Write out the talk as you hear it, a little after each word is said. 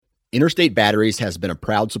Interstate Batteries has been a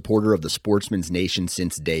proud supporter of the Sportsman's Nation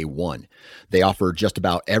since day one. They offer just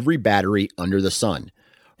about every battery under the sun,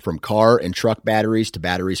 from car and truck batteries to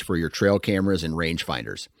batteries for your trail cameras and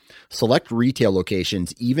rangefinders. Select retail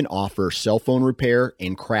locations even offer cell phone repair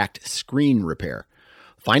and cracked screen repair.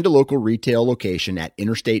 Find a local retail location at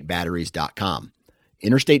interstatebatteries.com.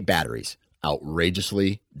 Interstate Batteries,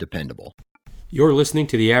 outrageously dependable. You're listening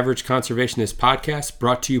to the Average Conservationist podcast,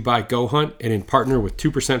 brought to you by Go Hunt and in partner with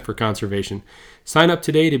 2% for Conservation. Sign up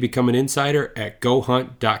today to become an insider at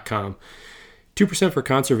gohunt.com. 2% for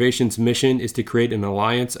Conservation's mission is to create an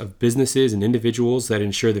alliance of businesses and individuals that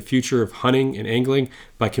ensure the future of hunting and angling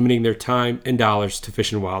by committing their time and dollars to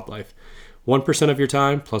fish and wildlife. 1% of your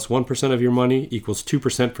time plus 1% of your money equals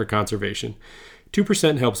 2% for conservation.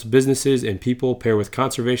 2% helps businesses and people pair with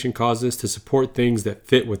conservation causes to support things that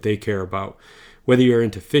fit what they care about. Whether you're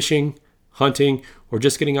into fishing, hunting, or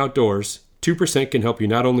just getting outdoors, 2% can help you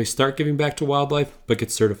not only start giving back to wildlife, but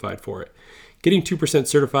get certified for it. Getting 2%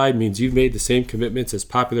 certified means you've made the same commitments as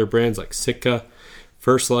popular brands like Sitka,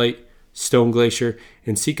 First Light, Stone Glacier,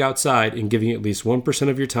 and Seek Outside in giving at least 1%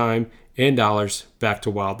 of your time and dollars back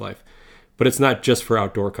to wildlife. But it's not just for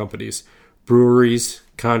outdoor companies. Breweries,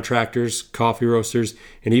 contractors, coffee roasters,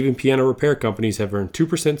 and even piano repair companies have earned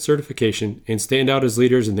 2% certification and stand out as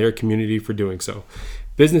leaders in their community for doing so.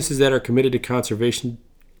 Businesses that are committed to conservation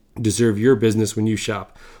deserve your business when you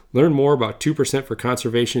shop. Learn more about 2% for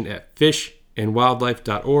Conservation at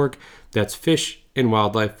fishandwildlife.org. That's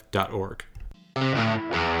fishandwildlife.org.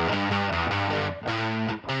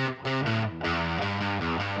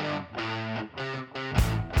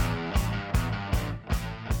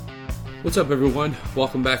 What's up, everyone?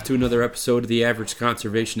 Welcome back to another episode of the Average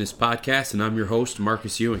Conservationist podcast, and I'm your host,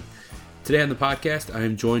 Marcus Ewing. Today on the podcast, I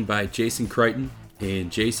am joined by Jason Crighton,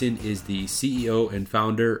 and Jason is the CEO and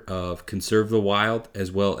founder of Conserve the Wild,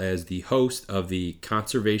 as well as the host of the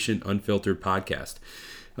Conservation Unfiltered podcast.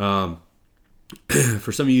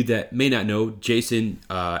 For some of you that may not know, Jason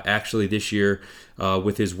actually this year,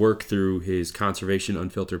 with his work through his Conservation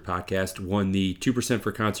Unfiltered podcast, won the 2%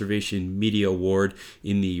 for Conservation Media Award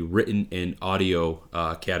in the written and audio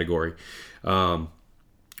category.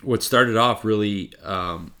 What started off really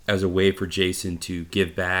as a way for Jason to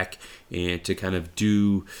give back and to kind of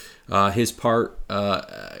do his part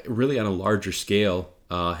really on a larger scale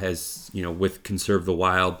has, with Conserve the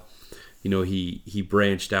Wild. He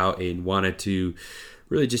branched out and wanted to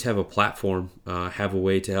really just have a platform, have a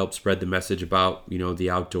way to help spread the message about, the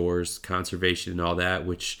outdoors, conservation and all that,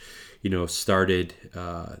 which, started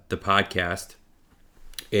the podcast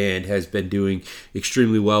and has been doing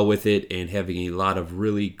extremely well with it and having a lot of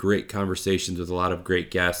really great conversations with a lot of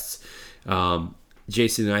great guests.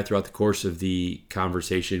 Jason and I, throughout the course of the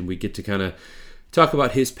conversation, we get to kind of talk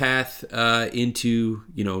about his path into,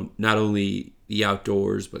 not only the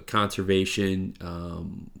outdoors, but conservation,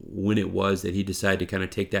 when it was that he decided to kind of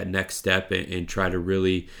take that next step and try to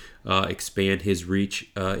really expand his reach,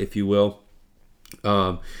 if you will.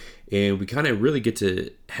 And we kind of really get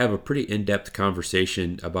to have a pretty in-depth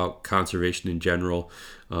conversation about conservation in general.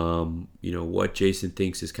 What Jason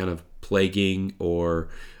thinks is kind of plaguing or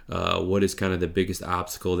what is kind of the biggest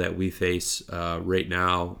obstacle that we face right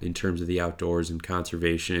now in terms of the outdoors and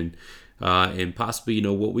conservation. And possibly,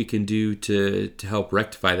 what we can do to help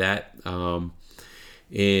rectify that.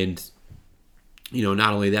 And,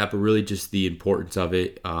 not only that, but really just the importance of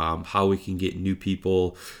it, how we can get new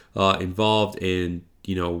people involved and,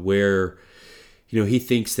 where, he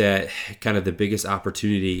thinks that kind of the biggest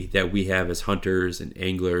opportunity that we have as hunters and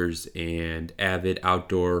anglers and avid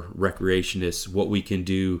outdoor recreationists, what we can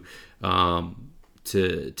do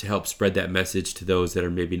to help spread that message to those that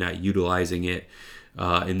are maybe not utilizing it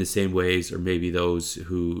in the same ways, or maybe those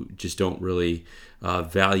who just don't really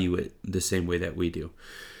value it the same way that we do.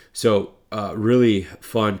 So really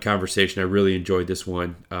fun conversation. I really enjoyed this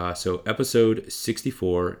one. So episode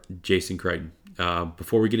 64, Jason Crighton.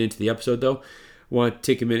 Before we get into the episode, though, I want to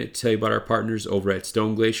take a minute to tell you about our partners over at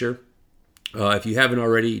Stone Glacier. If you haven't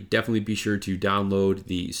already, definitely be sure to download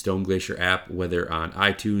the Stone Glacier app, whether on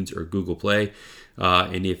iTunes or Google Play.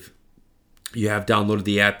 And if you have downloaded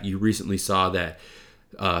the app, you recently saw that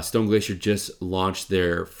Stone Glacier just launched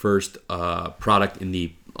their first product in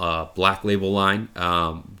the Black Label line.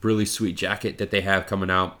 Really sweet jacket that they have coming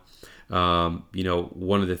out.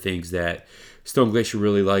 One of the things that Stone Glacier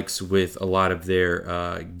really likes with a lot of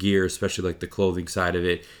their gear, especially like the clothing side of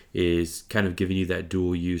it, is kind of giving you that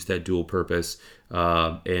dual use, that dual purpose.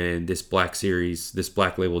 And this Black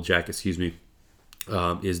Label jacket,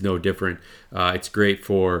 is no different. It's great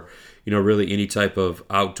for, really any type of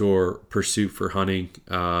outdoor pursuit for hunting.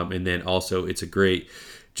 And then also it's a great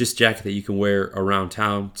just jacket that you can wear around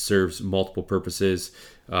town. Serves multiple purposes.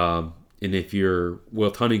 And if you're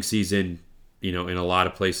hunting season, in a lot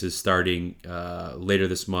of places starting later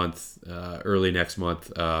this month, early next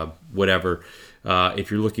month, whatever.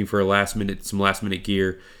 If you're looking for some last minute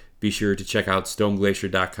gear, be sure to check out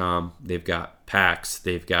stoneglacier.com. They've got packs,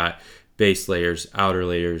 they've got base layers, outer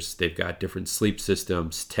layers, they've got different sleep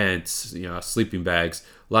systems, tents, sleeping bags,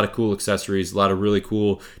 a lot of cool accessories, a lot of really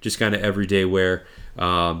cool, just kind of everyday wear.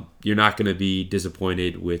 You're not going to be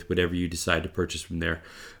disappointed with whatever you decide to purchase from there.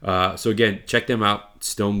 So again, check them out,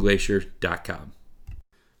 stoneglacier.com.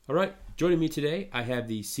 All right, joining me today, I have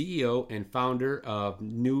the CEO and founder of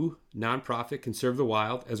new nonprofit Conserve the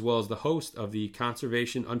Wild, as well as the host of the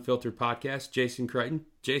Conservation Unfiltered podcast, Jason Crighton.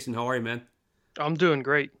 Jason, how are you, man? I'm doing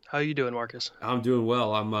great. How are you doing, Marcus? I'm doing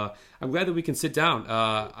well. I'm glad that we can sit down.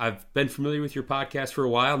 I've been familiar with your podcast for a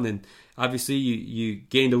while, and then obviously you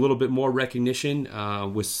gained a little bit more recognition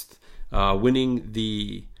with winning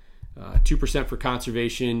the 2% for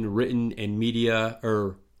Conservation written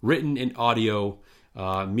and audio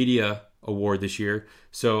media award this year.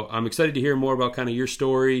 So I'm excited to hear more about kind of your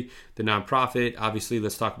story, the nonprofit. Obviously,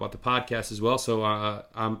 let's talk about the podcast as well. So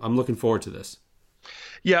I'm looking forward to this.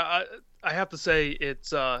 Yeah, I have to say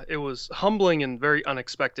it was humbling and very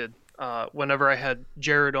unexpected. Whenever I had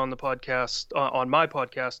Jared on the podcast, on my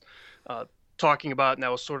podcast, talking about, and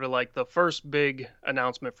that was sort of like the first big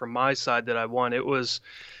announcement from my side that I won.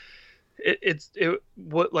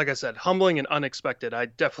 Like I said, humbling and unexpected. I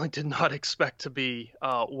definitely did not expect to be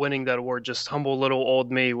winning that award. Just humble little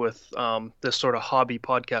old me with this sort of hobby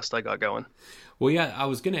podcast I got going. Well, yeah, I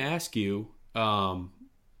was going to ask you.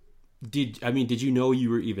 Did you know you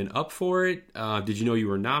were even up for it? Did you know you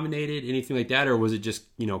were nominated? Anything like that, or was it just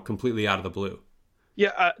completely out of the blue?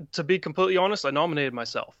 Yeah, to be completely honest, I nominated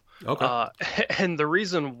myself. Okay. And the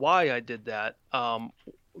reason why I did that,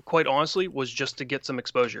 quite honestly, was just to get some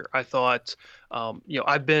exposure. I thought,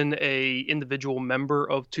 I've been a individual member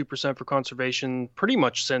of 2% for Conservation pretty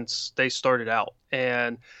much since they started out.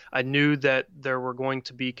 And I knew that there were going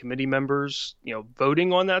to be committee members,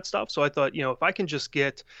 voting on that stuff. So I thought, if I can just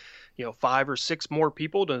get 5 or 6 more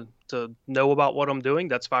people to know about what I'm doing,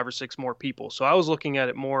 that's 5 or 6 more people. So I was looking at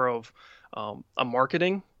it more of a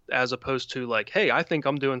marketing as opposed to like, hey, I think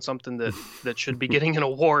I'm doing something that should be getting an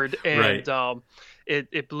award. And right.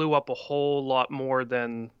 It blew up a whole lot more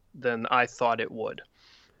than I thought it would.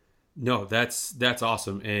 No, that's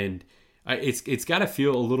awesome. And it's got to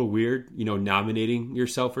feel a little weird, nominating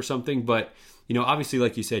yourself for something. But, obviously,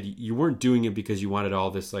 like you said, you weren't doing it because you wanted all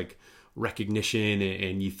this like recognition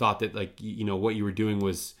and you thought that like what you were doing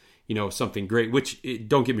was something great, which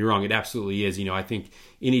don't get me wrong, it absolutely is. I think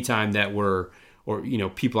anytime that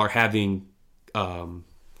people are having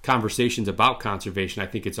conversations about conservation, I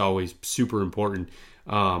think it's always super important.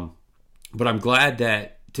 But I'm glad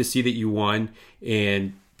to see that you won,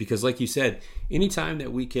 and because like you said, anytime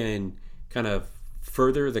that we can kind of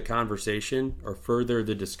further the conversation or further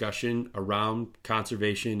the discussion around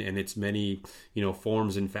conservation and its many,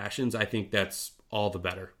 forms and fashions, I think that's all the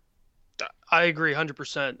better. I agree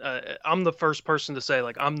 100%. I'm the first person to say,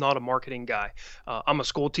 like, I'm not a marketing guy. I'm a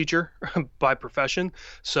school teacher by profession.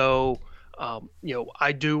 So,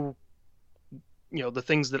 I do, the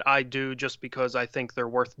things that I do just because I think they're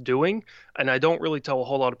worth doing. And I don't really tell a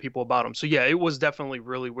whole lot of people about them. So yeah, it was definitely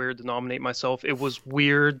really weird to nominate myself. It was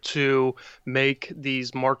weird to make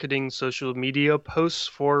these marketing social media posts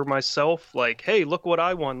for myself. Like, hey, look what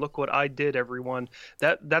I won. Look what I did, everyone.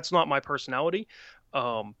 That's not my personality.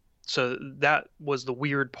 So that was the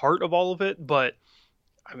weird part of all of it. But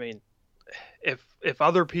I mean, if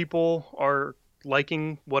other people are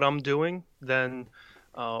liking what I'm doing, then,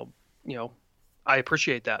 I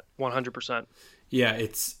appreciate that 100%. Yeah,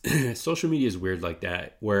 it's social media is weird like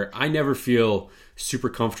that, where I never feel super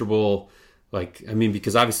comfortable.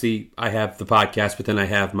 Because obviously I have the podcast, but then I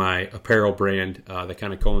have my apparel brand that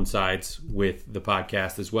kind of coincides with the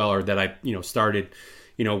podcast as well, or that I, started,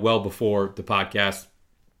 well before the podcast.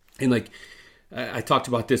 And like, I talked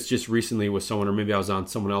about this just recently with someone, or maybe I was on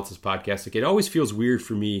someone else's podcast. Like, it always feels weird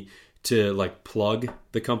for me to like plug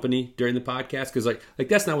the company during the podcast, because like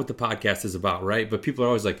that's not what the podcast is about, right? But people are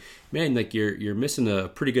always like, man, like you're missing a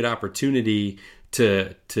pretty good opportunity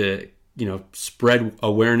to spread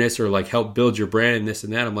awareness or like help build your brand and this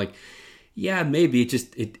and that. I'm like, yeah, maybe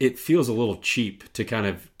it feels a little cheap to kind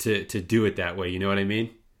of to do it that way. You know what I mean?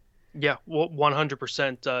 Yeah, well,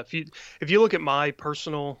 100%. If you look at my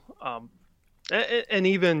personal and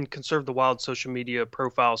even Conserve the Wild social media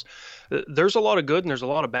profiles, there's a lot of good and there's a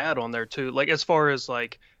lot of bad on there too. Like as far as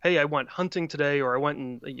like, hey, I went hunting today, or I went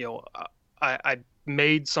and I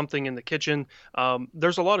made something in the kitchen.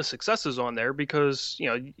 There's a lot of successes on there because,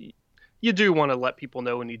 you do want to let people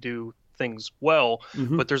know when you do things well,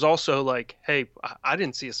 but there's also like, hey, I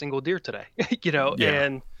didn't see a single deer today, Yeah.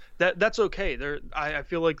 and that's okay. I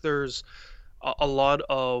feel like there's a lot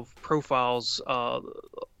of profiles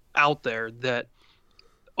out there that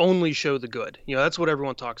only show the good. That's what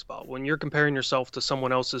everyone talks about. When you're comparing yourself to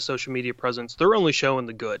someone else's social media presence, they're only showing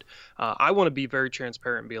the good. I want to be very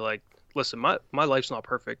transparent and be like, listen, my life's not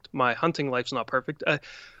perfect. My hunting life's not perfect.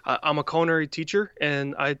 I'm a culinary teacher,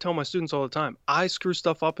 and I tell my students all the time, I screw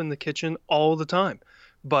stuff up in the kitchen all the time.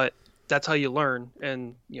 But that's how you learn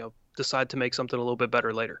and, decide to make something a little bit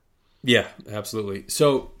better later. Yeah, absolutely.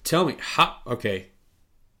 So tell me okay.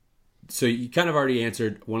 So you kind of already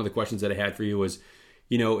answered one of the questions that I had for you was,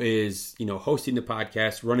 hosting the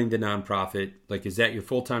podcast, running the nonprofit, like, is that your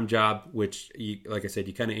full-time job? Which, like I said,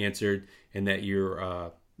 you kind of answered, and that you're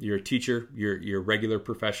a teacher, your regular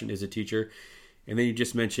profession is a teacher. And then you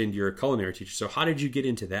just mentioned you're a culinary teacher. So how did you get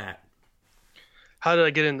into that? How did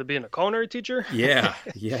I get into being a culinary teacher? Yeah.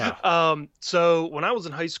 So when I was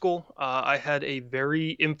in high school, I had a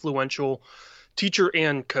very influential teacher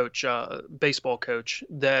and coach, baseball coach,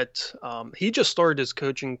 that he just started his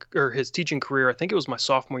coaching or his teaching career. I think it was my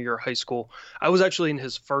sophomore year of high school. I was actually in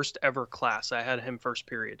his first ever class. I had him first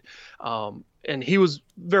period. And he was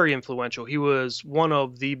very influential. He was one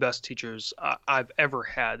of the best teachers I've ever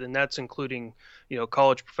had. And that's including,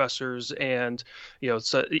 college professors and,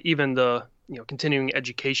 so even the, continuing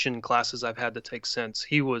education classes I've had to take since.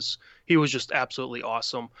 He was just absolutely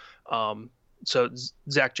awesome. So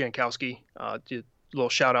Zach Jankowski, a little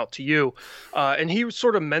shout out to you. And he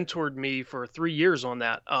sort of mentored me for 3 years on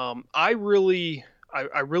that. I really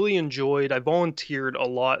enjoyed, I volunteered a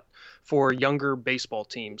lot for younger baseball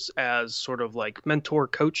teams as sort of like mentor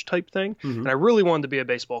coach type thing. And I really wanted to be a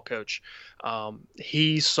baseball coach.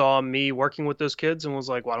 He saw me working with those kids and was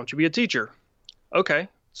like, why don't you be a teacher? Okay.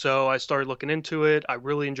 So I started looking into it. I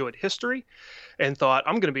really enjoyed history and thought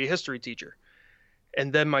I'm going to be a history teacher.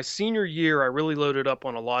 And then my senior year, I really loaded up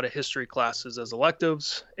on a lot of history classes as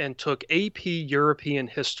electives and took AP European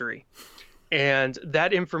history. And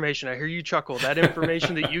that information, I hear you chuckle, that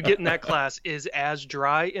information that you get in that class is as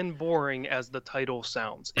dry and boring as the title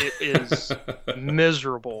sounds. It is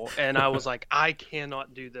miserable. And I was like, I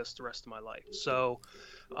cannot do this the rest of my life. So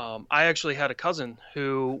I actually had a cousin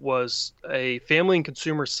who was a family and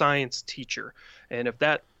consumer science teacher. And if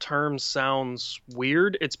that term sounds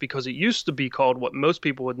weird, it's because it used to be called what most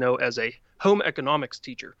people would know as a home economics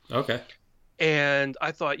teacher. Okay. And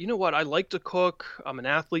I thought, you know what? I like to cook. I'm an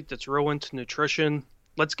athlete that's real into nutrition.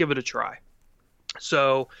 Let's give it a try.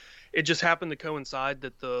 So it just happened to coincide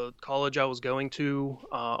that the college I was going to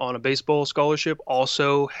on a baseball scholarship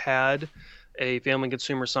also had a family and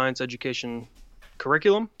consumer science education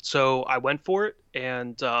curriculum. So I went for it.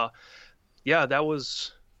 And that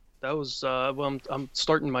was well, I'm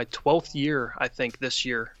starting my 12th year, I think, this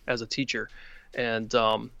year as a teacher. And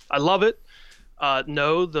I love it.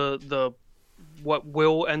 No, the what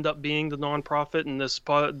will end up being the nonprofit and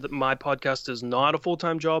my podcast is not a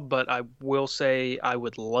full-time job, but I will say I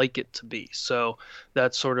would like it to be. So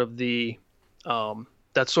that's sort of not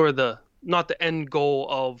the end goal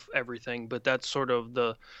of everything, but that's sort of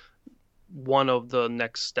one of the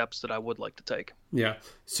next steps that I would like to take. Yeah.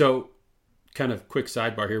 So kind of quick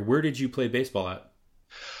sidebar here. Where did you play baseball at?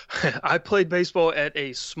 I played baseball at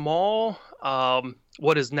a small,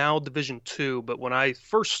 what is now Division II, but when I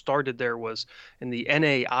first started there was in the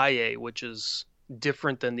NAIA, which is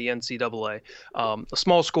different than the NCAA. A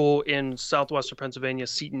small school in southwestern Pennsylvania,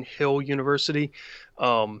 Seton Hill University.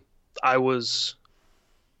 When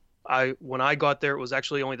I got there, it was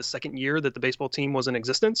actually only the second year that the baseball team was in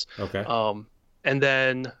existence. Okay. And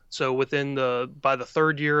then, so by the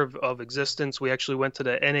third year of existence, we actually went to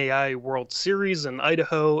the NAIA World Series in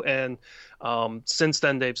Idaho. And since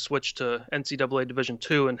then, they've switched to NCAA Division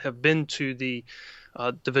II and have been to the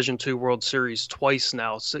Division II World Series twice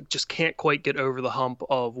now. So just can't quite get over the hump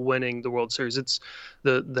of winning the World Series. It's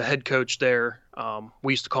the head coach there.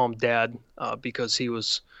 We used to call him Dad because he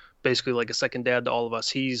was basically like a second dad to all of us.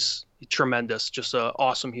 He's tremendous, just an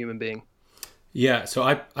awesome human being. Yeah, so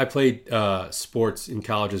I played sports in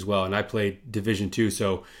college as well, and I played Division II.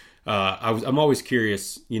 So I'm always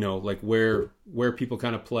curious, like where people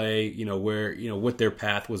kind of play, what their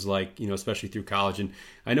path was like, especially through college. And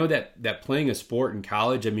I know that playing a sport in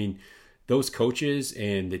college, I mean, those coaches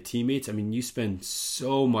and the teammates, I mean, you spend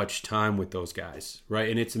so much time with those guys, right?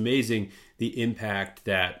 And it's amazing the impact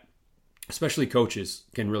that especially coaches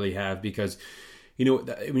can really have because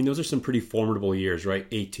I mean, those are some pretty formidable years, right?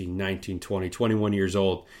 18, 19, 20, 21 years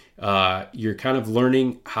old. You're kind of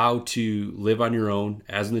learning how to live on your own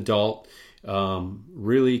as an adult,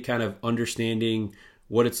 really kind of understanding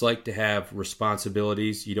what it's like to have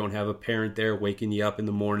responsibilities. You don't have a parent there waking you up in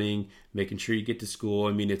the morning, making sure you get to school.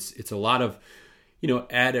 I mean, it's a lot of,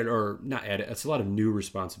 added or not added, it's a lot of new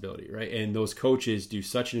responsibility, right? And those coaches do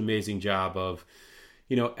such an amazing job of,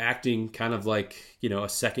 acting kind of like, a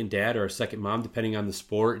second dad or a second mom, depending on the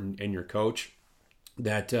sport and your coach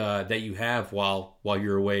that you have while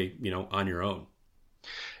you're away, on your own.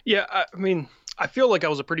 Yeah, I mean, I feel like I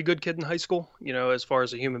was a pretty good kid in high school, as far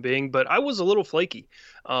as a human being, but I was a little flaky.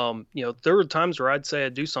 There were times where I'd say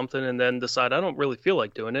I'd do something and then decide I don't really feel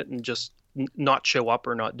like doing it and just not show up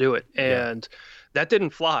or not do it. And that didn't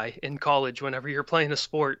fly in college whenever you're playing a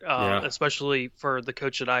sport, especially for the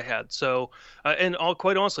coach that I had. So,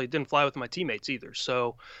 quite honestly, it didn't fly with my teammates either.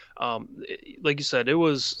 So, like you said, it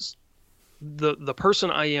was the person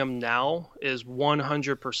I am now is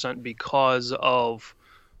 100% because of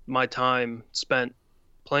my time spent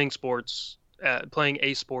playing playing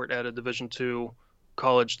a sport at a Division II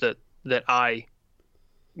college that I,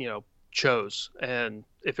 chose. And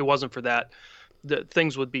if it wasn't for that,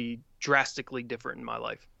 things would be drastically different in my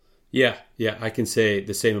life. Yeah, I can say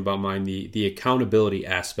the same about mine. The accountability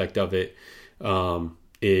aspect of it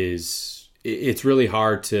it's really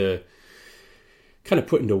hard to kind of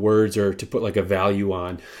put into words or to put like a value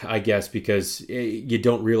on, I guess, because you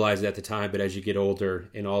don't realize it at the time, but as you get older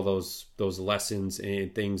and all those lessons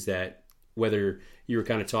and things that whether you were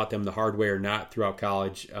kind of taught them the hard way or not throughout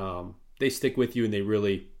college, they stick with you and they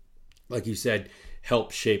really, like you said,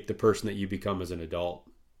 help shape the person that you become as an adult.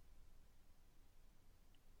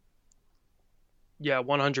 Yeah,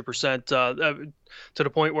 100%. To the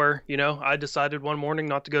point where, I decided one morning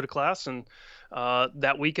not to go to class, and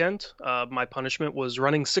that weekend, my punishment was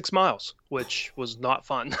running 6 miles, which was not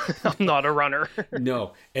fun. I'm not a runner.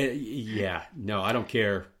 No, I don't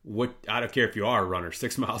care I don't care if you are a runner.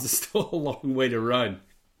 6 miles is still a long way to run.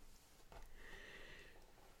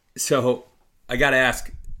 So I got to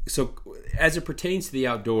ask, so as it pertains to the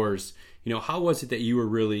outdoors, how was it that you were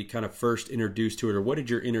really kind of first introduced to it, or what did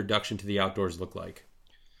your introduction to the outdoors look like?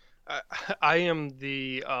 I am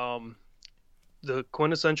the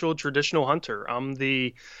quintessential traditional hunter. I'm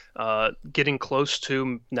the getting close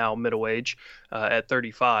to now middle age at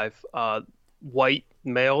 35, white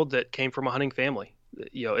male that came from a hunting family.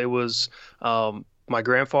 It was my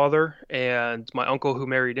grandfather and my uncle who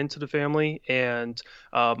married into the family, and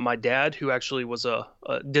my dad, who actually was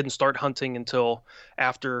didn't start hunting until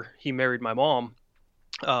after he married my mom.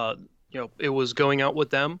 It was going out with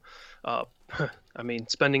them.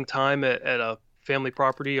 Spending time at a family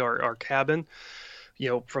property, our cabin,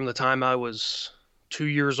 from the time I was 2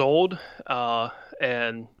 years old,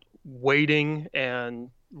 and waiting and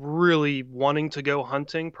really wanting to go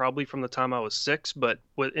hunting probably from the time I was 6, but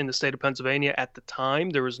in the state of Pennsylvania at the time,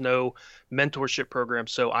 there was no mentorship program.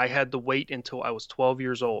 So I had to wait until I was 12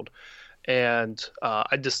 years old. And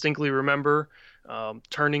I distinctly remember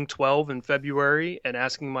turning 12 in February and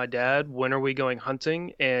asking my dad, when are we going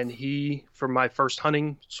hunting? And he, for my first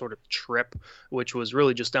hunting sort of trip, which was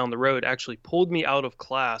really just down the road, actually pulled me out of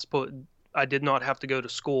class. I did not have to go to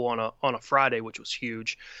school on a Friday, which was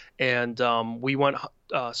huge. And we went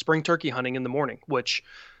spring turkey hunting in the morning, which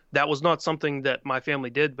that was not something that my family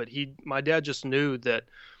did, but my dad just knew that,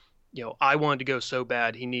 I wanted to go so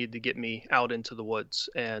bad, he needed to get me out into the woods.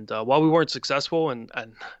 And while we weren't successful, and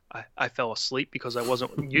I fell asleep because I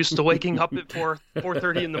wasn't used to waking up at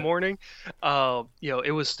 4:30 in the morning,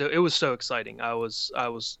 it was so exciting. I was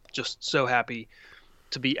just so happy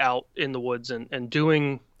to be out in the woods and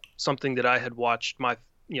doing something that I had watched my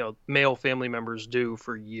male family members do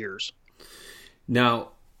for years.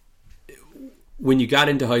 Now, when you got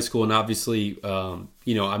into high school, and obviously, I'm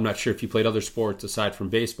not sure if you played other sports aside from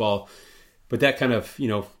baseball, but that kind of,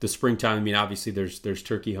 the springtime, obviously there's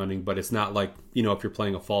turkey hunting, but it's not like, if you're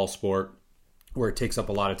playing a fall sport where it takes up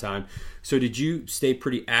a lot of time. So did you stay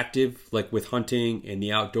pretty active, like with hunting and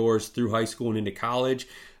the outdoors through high school and into college?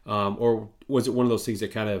 Or was it one of those things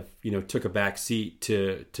that kind of, took a back seat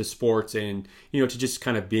to sports and, to just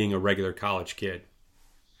kind of being a regular college kid?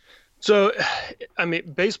 So,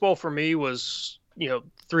 baseball for me was,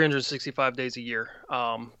 365 days a year.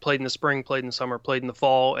 Played in the spring, played in the summer, played in the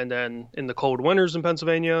fall, and then in the cold winters in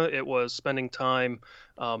Pennsylvania, it was spending time,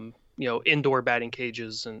 indoor batting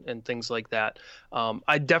cages and things like that.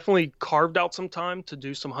 I definitely carved out some time to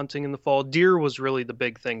do some hunting in the fall. Deer was really the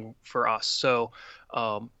big thing for us. So,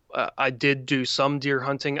 I did do some deer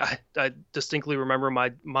hunting. I distinctly remember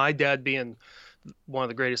my dad being one of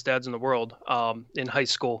the greatest dads in the world in high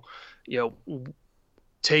school.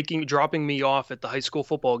 dropping me off at the high school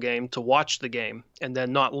football game to watch the game, and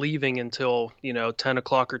then not leaving until 10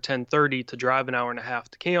 o'clock or 10:30 to drive an hour and a half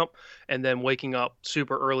to camp, and then waking up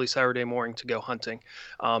super early Saturday morning to go hunting.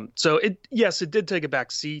 So yes, it did take a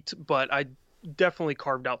back seat, but I definitely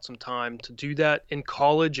carved out some time to do that. In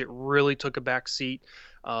college, it really took a back seat.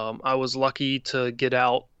 I was lucky to get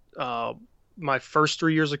out my first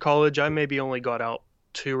 3 years of college. I maybe only got out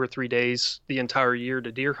 2 or 3 days the entire year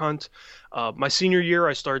to deer hunt. My senior year,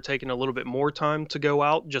 I started taking a little bit more time to go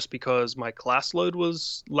out just because my class load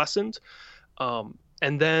was lessened.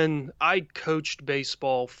 And then I coached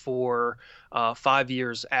baseball for 5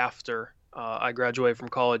 years after I graduated from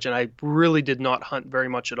college, and I really did not hunt very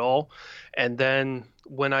much at all. And then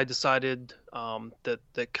when I decided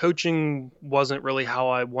that coaching wasn't really how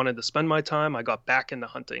I wanted to spend my time, I got back into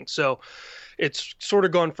hunting. So it's sort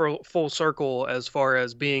of gone for full circle as far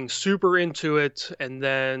as being super into it and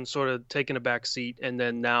then sort of taking a back seat, and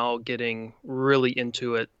then now getting really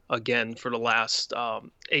into it again for the last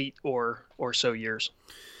 8 or so years.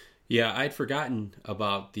 Yeah, I'd forgotten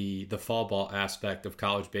about the fall ball aspect of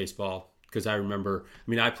college baseball, because I remember,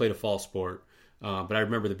 I played a fall sport, but I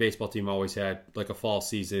remember the baseball team always had like a fall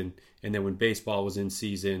season. And then when baseball was in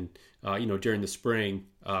season, during the spring,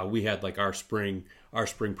 we had like our spring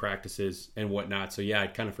practices and whatnot. So yeah, I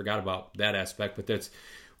kind of forgot about that aspect. But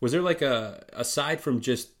was there like aside from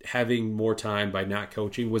just having more time by not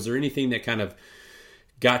coaching, was there anything that kind of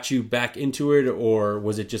got you back into it, or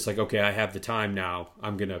was it just like, okay, I have the time now,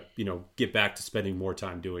 I'm going to, get back to spending more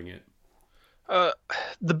time doing it?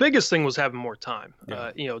 The biggest thing was having more time.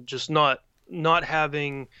 Yeah. Just not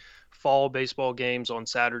having fall baseball games on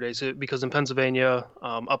Saturdays, because in Pennsylvania,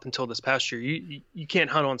 up until this past year, you can't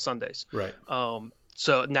hunt on Sundays. Right.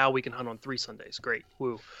 So now we can hunt on 3 Sundays. Great.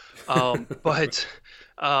 Woo. But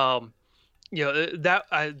that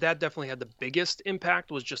definitely had the biggest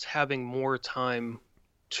impact, was just having more time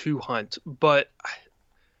to hunt. But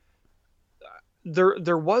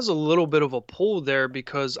there was a little bit of a pull there,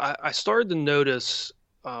 because I started to notice,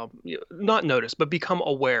 not notice, but become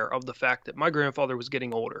aware of the fact that my grandfather was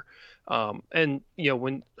getting older. And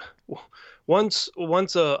once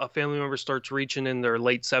a family member starts reaching in their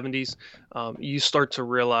late 70s, you start to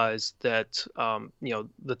realize that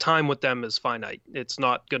the time with them is finite. It's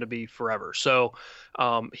not going to be forever. So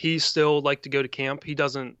he still liked to go to camp. He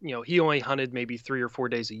doesn't, he only hunted maybe 3 or 4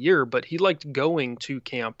 days a year, but he liked going to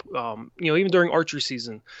camp, even during archery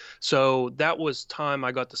season. So that was time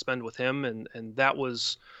I got to spend with him, and that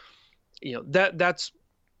was, that's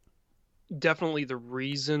definitely the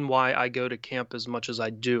reason why I go to camp as much as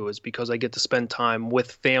I do, is because I get to spend time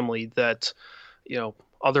with family that,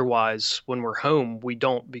 otherwise when we're home, we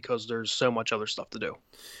don't, because there's so much other stuff to do.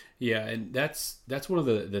 Yeah. And that's one of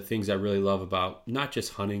the things I really love about not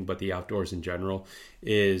just hunting, but the outdoors in general,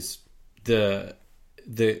 is the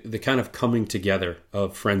kind of coming together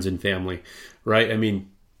of friends and family, right? I mean,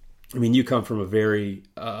 you come from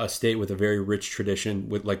a state with a very rich tradition,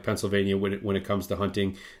 with like Pennsylvania when it comes to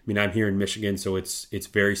hunting. I'm here in Michigan, so it's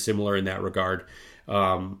very similar in that regard.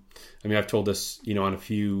 I've told this, on a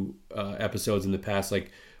few episodes in the past,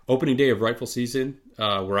 like opening day of rifle season,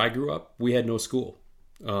 where I grew up, we had no school.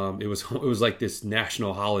 It was like this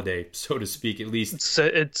national holiday, so to speak, at least.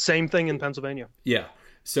 It's same thing in Pennsylvania. Yeah.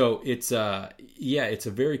 So it's a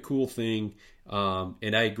very cool thing.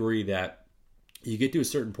 And I agree that you get to a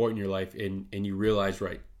certain point in your life and you realize,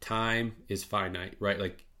 right, time is finite, right?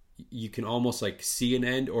 Like you can almost like see an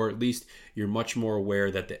end, or at least you're much more aware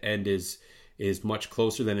that the end is much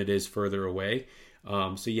closer than it is further away.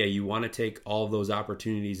 So yeah, you want to take all of those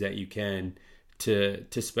opportunities that you can to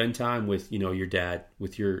spend time with, your dad,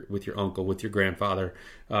 with your uncle, with your grandfather,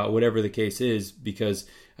 whatever the case is, because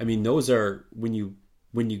those are when you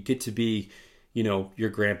get to be, your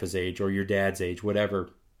grandpa's age or your dad's age, whatever,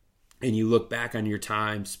 and you look back on your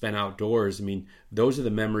time spent outdoors, those are the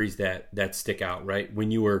memories that stick out, right? When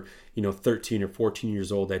you were, 13 or 14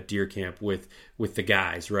 years old at deer camp with the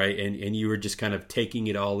guys, right? And you were just kind of taking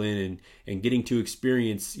it all in and getting to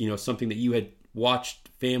experience, something that you had watched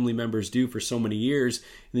family members do for so many years.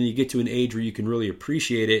 And then you get to an age where you can really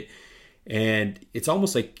appreciate it. And it's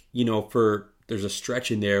almost like, there's a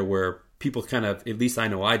stretch in there where people kind of, at least I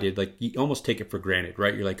know I did, like you almost take it for granted,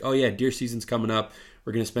 right? You're like, oh yeah, deer season's coming up.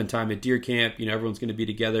 We're going to spend time at deer camp. Everyone's going to be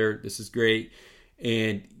together. This is great.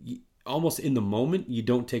 And almost in the moment, you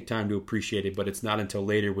don't take time to appreciate it, but it's not until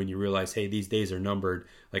later when you realize, hey, these days are numbered.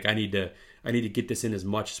 Like I need to get this in as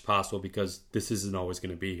much as possible, because this isn't always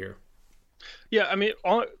going to be here. Yeah.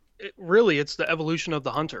 Really, it's the evolution of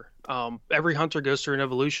the hunter. Every hunter goes through an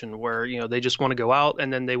evolution where, they just want to go out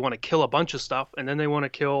and then they want to kill a bunch of stuff, and then they want to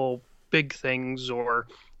kill big things or,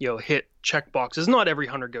 hit check boxes. Not every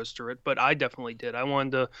hunter goes through it, but I definitely did. I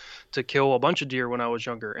wanted to kill a bunch of deer when I was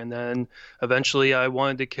younger. And then eventually I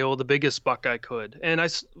wanted to kill the biggest buck I could. And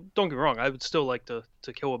don't get me wrong, I would still like to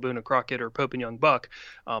kill a Boone and Crockett or Pope and Young buck.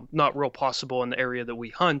 Not real possible in the area that we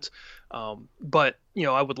hunt. But,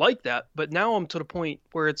 I would like that. But now I'm to the point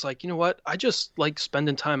where it's like, you know what? I just like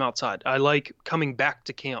spending time outside. I like coming back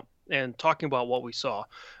to camp and talking about what we saw,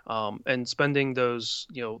 and spending those,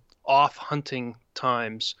 off hunting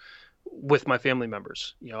times with my family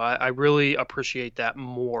members. I really appreciate that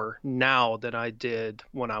more now than I did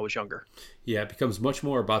when I was younger. Yeah, it becomes much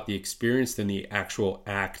more about the experience than the actual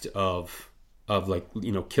act of like,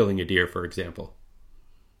 killing a deer, for example.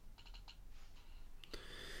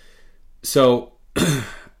 So, all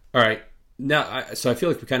right, now, so I feel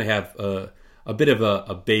like we kind of have a bit of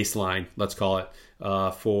a baseline, let's call it,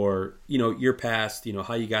 for, your past,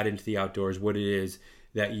 how you got into the outdoors, what it is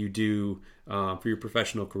that you do for your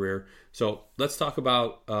professional career. So let's talk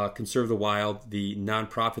about Conserve the Wild, the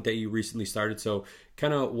nonprofit that you recently started. So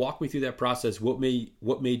kind of walk me through that process. What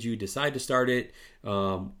made you decide to start it?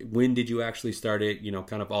 When did you actually start it?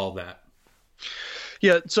 Kind of all of that.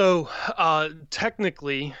 Yeah, so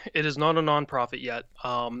technically, it is not a nonprofit yet.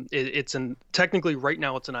 Technically right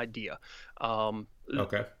now it's an idea.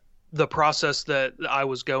 Okay. The process that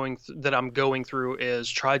I'm going through is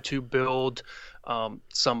try to build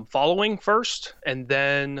some following first, and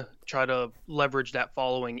then try to leverage that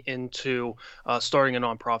following into starting a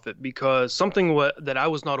nonprofit. Because something that I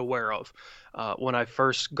was not aware of when I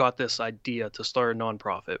first got this idea to start a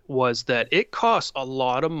nonprofit was that it costs a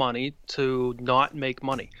lot of money to not make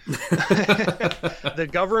money. The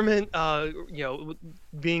government,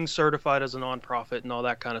 being certified as a nonprofit and all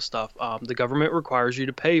that kind of stuff, the government requires you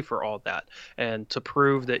to pay for all that, and to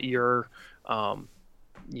prove that you're,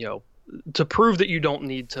 to prove that you don't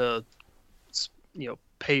need to,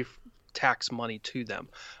 pay tax money to them.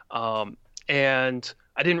 And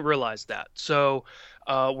I didn't realize that. So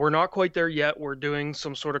we're not quite there yet. We're doing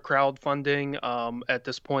some sort of crowdfunding at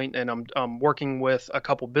this point, and I'm working with a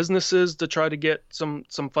couple businesses to try to get some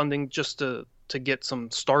funding, just to get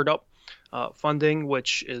some startup funding,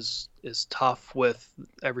 which is tough with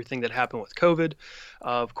everything that happened with COVID.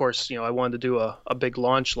 Of course, I wanted to do a big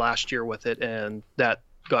launch last year with it, and that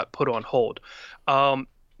got put on hold.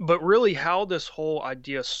 But really how this whole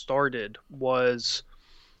idea started was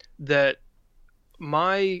that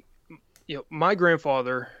my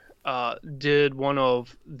grandfather did one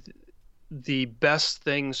of the best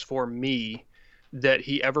things for me that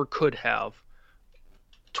he ever could have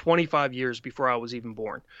 25 years before I was even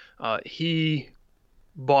born. He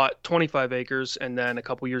bought 25 acres, and then a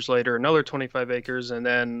couple years later another 25 acres, and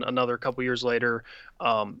then another couple years later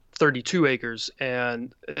 32 acres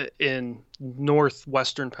and in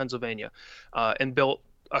northwestern Pennsylvania, and built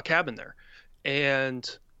a cabin there.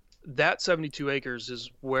 And that 72 acres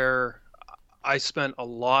is where I spent a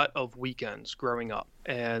lot of weekends growing up,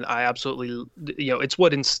 and I absolutely, it's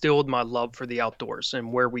what instilled my love for the outdoors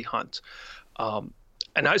and where we hunt.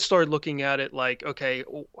 And I started looking at it like, okay,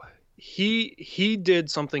 he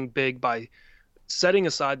did something big by setting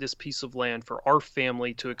aside this piece of land for our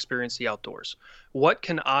family to experience the outdoors. What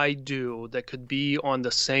can I do that could be on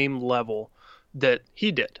the same level that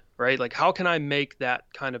he did, right? Like, how can I make that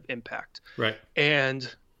kind of impact? Right.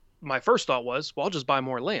 And my first thought was, well, I'll just buy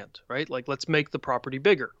more land, right? Like, let's make the property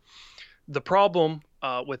bigger. The problem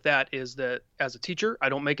with that is that as a teacher, I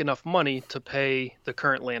don't make enough money to pay the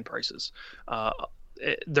current land prices.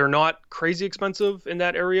 They're not crazy expensive in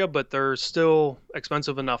that area, but they're still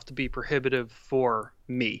expensive enough to be prohibitive for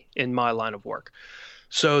me in my line of work.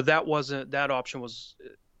 So that option was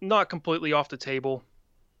not completely off the table,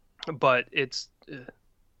 but it's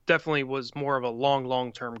definitely was more of a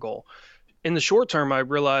long-term goal. In the short term, I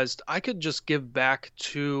realized I could just give back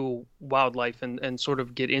to wildlife and sort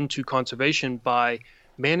of get into conservation by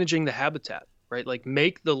managing the habitat, right? Like,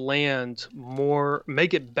 make the land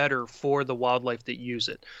make it better for the wildlife that use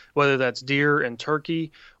it, whether that's deer and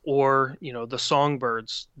turkey, or, the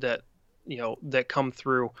songbirds that come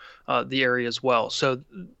through the area as well. So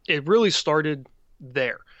it really started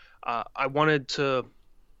there. I wanted to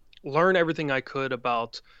learn everything I could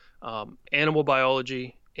about animal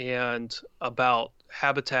biology and about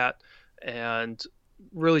habitat, and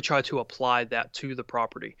really try to apply that to the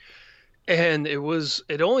property. And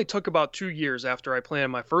it only took about 2 years after I planted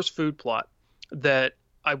my first food plot that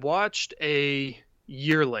I watched a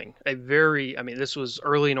yearling, this was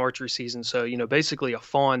early in archery season. So, basically a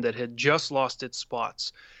fawn that had just lost its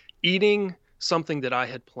spots, eating something that I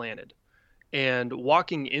had planted, and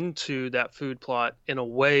walking into that food plot in a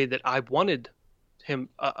way that I wanted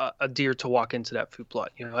a deer to walk into that food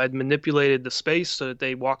plot. I'd manipulated the space so that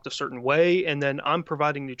they walked a certain way, and then I'm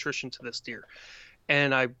providing nutrition to this deer.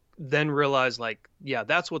 And I then realized, like, yeah,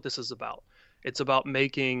 that's what this is about. It's about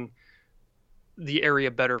making the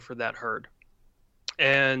area better for that herd.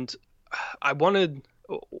 And I wanted,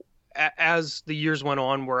 as the years went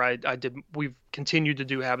on, where we've continued to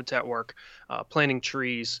do habitat work, planting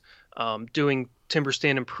trees, doing timber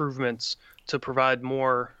stand improvements to provide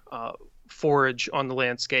more forage on the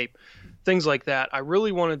landscape, things like that. I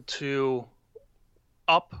really wanted to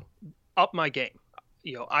up my game.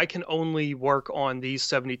 I can only work on these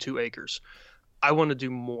 72 acres. I want to do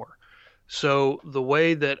more. So the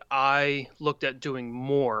way that I looked at doing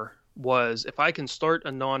more was, if I can start a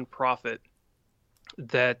nonprofit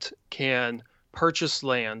that can purchase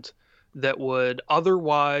land that would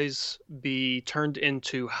otherwise be turned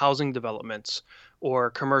into housing developments or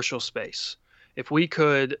commercial space, if we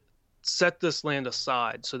could set this land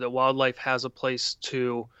aside so that wildlife has a place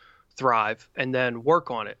to thrive and then work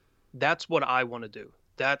on it, that's what I want to do.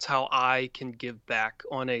 That's how I can give back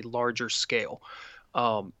on a larger scale.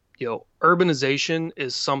 Urbanization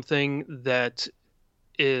is something that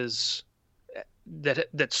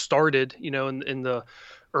started, in the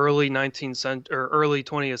early 19th century or early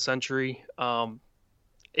 20th century, and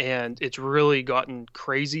it's really gotten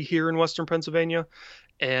crazy here in Western Pennsylvania,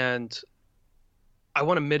 and I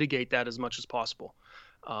want to mitigate that as much as possible.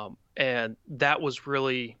 And that was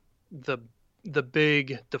really the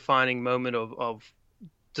big defining moment of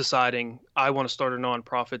deciding I want to start a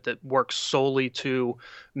nonprofit that works solely to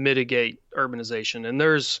mitigate urbanization. And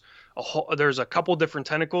there's a couple different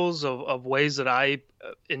tentacles of ways that I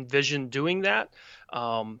envision doing that.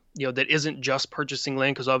 That isn't just purchasing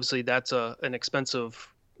land, because obviously that's an expensive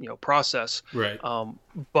process. Right.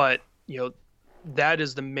 But that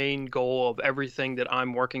is the main goal of everything that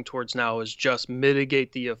I'm working towards now, is just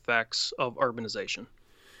mitigate the effects of urbanization.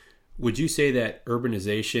 Would you say that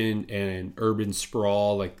urbanization and urban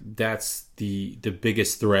sprawl, like, that's the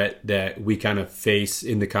biggest threat that we kind of face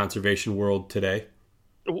in the conservation world today?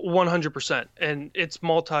 100%. And it's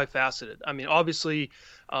multifaceted. I mean, obviously,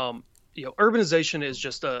 urbanization is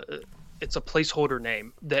just it's a placeholder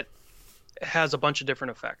name that has a bunch of different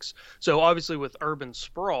effects. So obviously with urban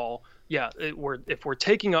sprawl, if we're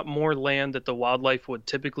taking up more land that the wildlife would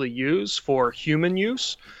typically use for human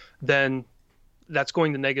use, then that's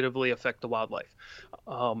going to negatively affect the wildlife.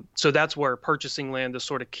 So that's where purchasing land to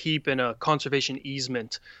sort of keep in a conservation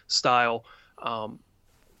easement style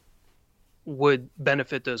would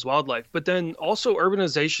benefit those wildlife. But then also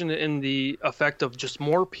urbanization in the effect of just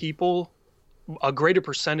more people, a greater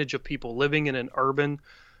percentage of people living in an urban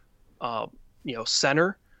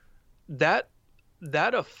center, that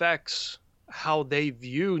affects how they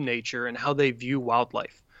view nature and how they view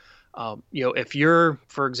wildlife. If you're,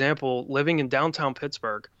 for example, living in downtown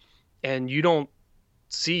Pittsburgh and you don't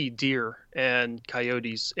see deer and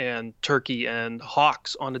coyotes and turkey and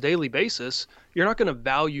hawks on a daily basis, you're not going to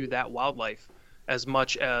value that wildlife as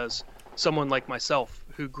much as someone like myself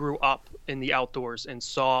who grew up in the outdoors and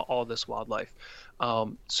saw all this wildlife.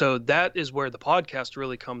 So that is where the podcast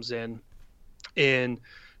really comes in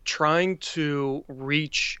trying to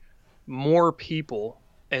reach more people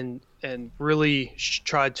and really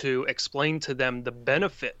try to explain to them the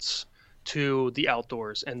benefits to the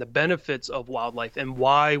outdoors and the benefits of wildlife, and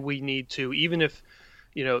why we need to, even if,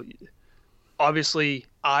 obviously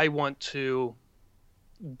I want to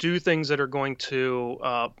do things that are going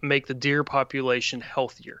to make the deer population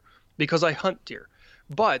healthier because I hunt deer,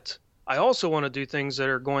 but I also want to do things that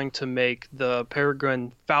are going to make the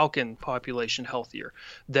peregrine falcon population healthier.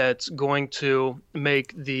 That's going to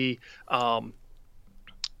make the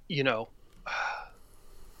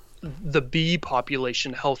the bee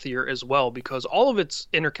population healthier as well, because all of it's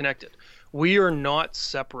interconnected. We are not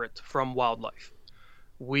separate from wildlife.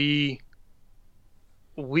 We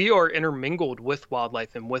are intermingled with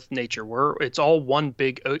wildlife and with nature. It's all one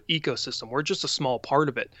big ecosystem. We're just a small part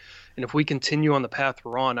of it. And if we continue on the path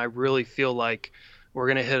we're on, I really feel like we're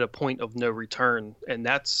going to hit a point of no return. And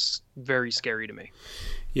that's very scary to me.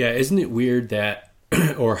 Yeah. Isn't it weird that,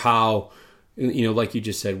 or how, like you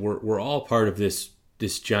just said, we're all part of this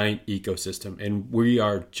giant ecosystem, and we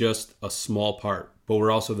are just a small part, but we're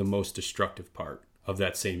also the most destructive part of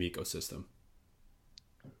that same ecosystem.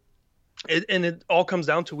 It all comes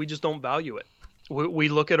down to, we just don't value it. We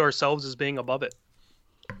look at ourselves as being above it,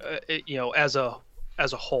 as a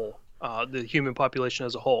whole, the human population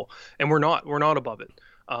as a whole, and we're not above it.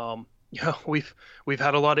 We've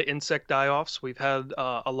had a lot of insect die-offs. We've had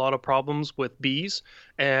a lot of problems with bees,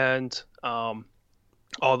 and all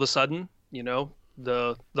of a sudden,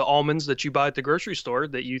 the almonds that you buy at the grocery store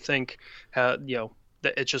that you think, that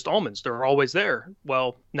it's just almonds. They're always there.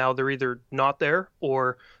 Well, now they're either not there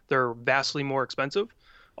or they're vastly more expensive,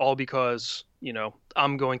 all because,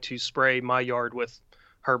 I'm going to spray my yard with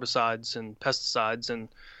herbicides and pesticides and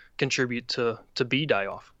contribute to bee die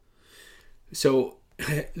off. So,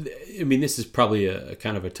 I mean, this is probably a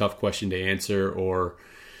kind of a tough question to answer, or,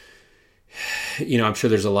 I'm sure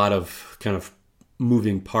there's a lot of kind of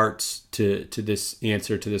moving parts to this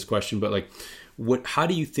answer to this question, but like, how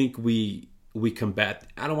do you think we combat,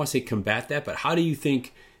 I don't want to say combat that, but how do you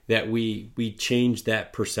think that we change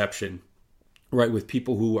that perception, right? With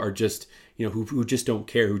people who are just, who just don't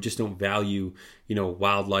care, who just don't value,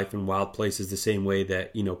 wildlife and wild places the same way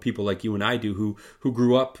that, people like you and I do, who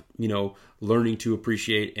grew up, learning to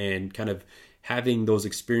appreciate and kind of having those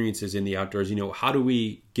experiences in the outdoors. How do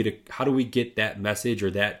we get that message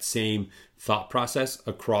or that same thought process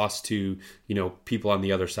across to, people on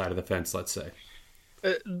the other side of the fence, let's say?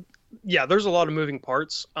 Yeah, there's a lot of moving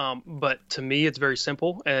parts. But to me, it's very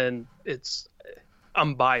simple, and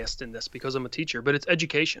I'm biased in this because I'm a teacher, but it's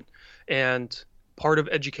education. And part of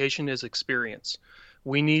education is experience.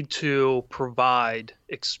 We need to provide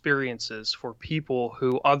experiences for people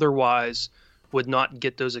who otherwise would not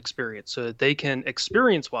get those experiences, so that they can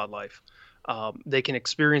experience wildlife. They can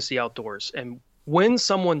experience the outdoors. And when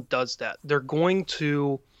someone does that, they're going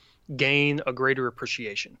to gain a greater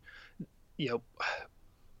appreciation.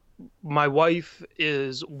 My wife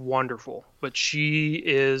is wonderful, but she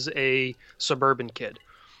is a suburban kid.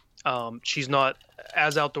 She's not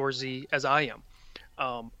as outdoorsy as I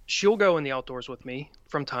am. She'll go in the outdoors with me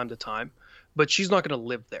from time to time, but she's not going to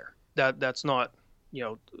live there. That's not,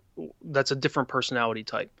 that's a different personality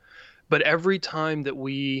type. But every time that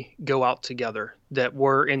we go out together, that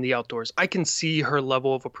we're in the outdoors, I can see her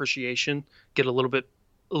level of appreciation get a little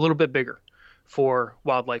bit bigger for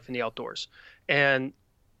wildlife in the outdoors. And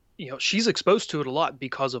she's exposed to it a lot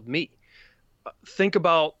because of me. Think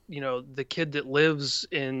about, the kid that lives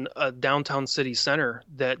in a downtown city center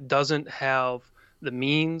that doesn't have the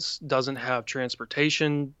means, doesn't have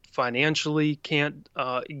transportation, financially can't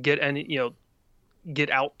get any,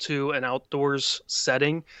 get out to an outdoors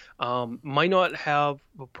setting,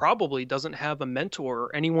 probably doesn't have a mentor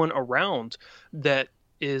or anyone around that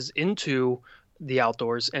is into the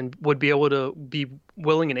outdoors and would be able to be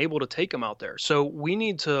willing and able to take them out there. So we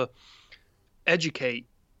need to educate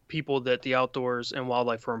people that the outdoors and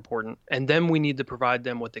wildlife are important. And then we need to provide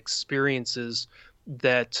them with experiences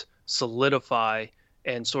that solidify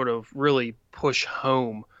and sort of really push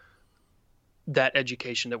home that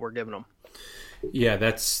education that we're giving them. Yeah,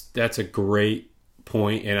 that's a great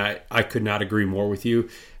point, and I could not agree more with you.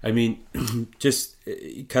 I mean, just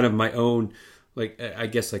kind of my own, I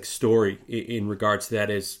guess, story in regards to that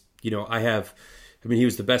is, he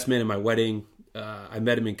was the best man at my wedding. I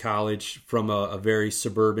met him in college from a very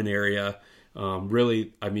suburban area.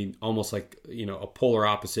 Really, almost like, a polar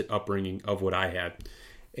opposite upbringing of what I had.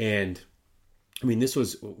 And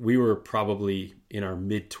we were probably in our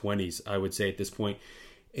mid-20s, I would say, at this point.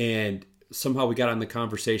 And somehow we got on the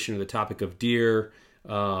conversation or the topic of deer.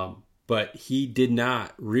 But he did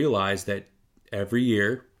not realize that every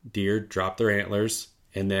year deer drop their antlers,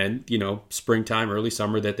 and then, springtime, early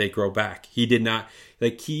summer, that they grow back. He did not,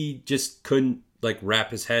 he just couldn't wrap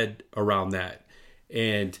his head around that.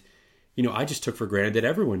 And, I just took for granted that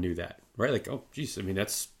everyone knew that, right? Oh, geez,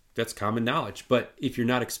 that's common knowledge. But if you're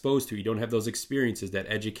not exposed to it, you don't have those experiences, that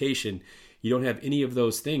education, you don't have any of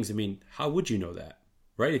those things. How would you know that,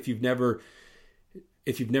 right? If you've never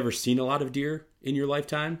seen a lot of deer in your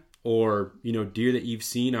lifetime, or, deer that you've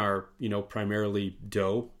seen are, primarily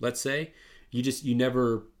doe, let's say, you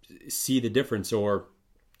never see the difference. Or,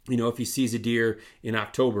 if he sees a deer in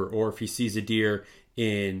October, or if he sees a deer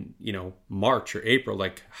in, March or April,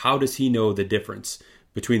 how does he know the difference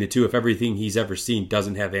between the two if everything he's ever seen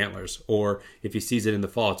doesn't have antlers? Or if he sees it in the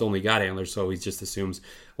fall, it's only got antlers, so he just assumes,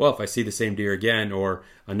 well, if I see the same deer again, or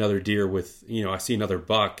another deer with, I see another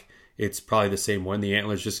buck, it's probably the same one. The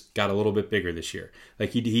antlers just got a little bit bigger this year.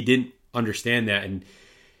 He didn't understand that. And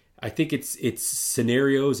I think it's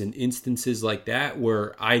scenarios and instances like that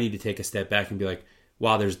where I need to take a step back and be like,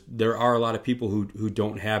 wow, there are a lot of people who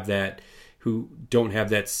don't have that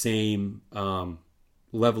same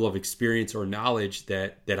level of experience or knowledge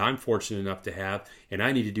that I'm fortunate enough to have, and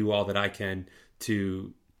I need to do all that I can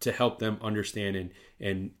to help them understand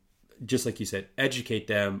and just like you said, educate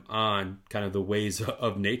them on kind of the ways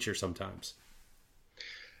of nature sometimes.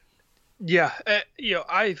 Yeah,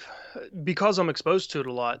 because I'm exposed to it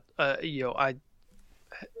a lot, I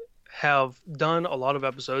have done a lot of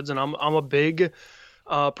episodes, and I'm a big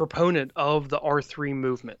proponent of the R3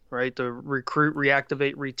 movement, right? The recruit,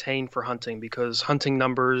 reactivate, retain for hunting, because hunting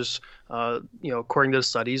numbers, according to the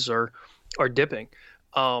studies, are dipping.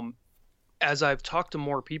 As I've talked to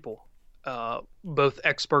more people, both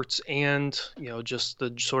experts and just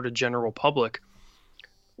the sort of general public,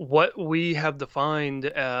 what we have defined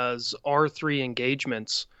as R3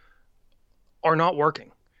 engagements are not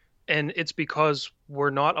working, and it's because we're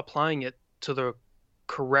not applying it to the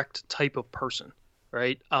correct type of person,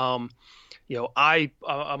 right? I'm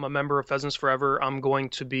a member of Pheasants Forever. I'm going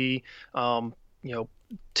to be,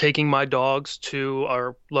 taking my dogs to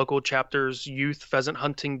our local chapter's youth pheasant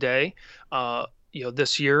hunting day,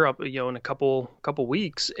 this year, in a couple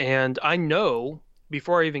weeks, and I know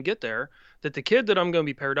before I even get there that the kid that I'm going to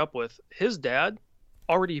be paired up with, his dad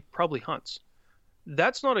already probably hunts.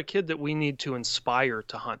 That's not a kid that we need to inspire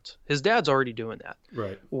to hunt. His dad's already doing that.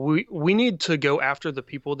 Right. We need to go after the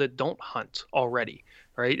people that don't hunt already,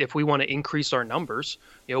 right? If we want to increase our numbers,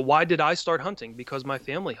 why did I start hunting? Because my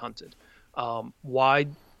family hunted. Why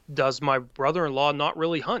does my brother-in-law not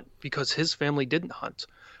really hunt? Because his family didn't hunt.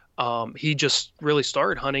 He just really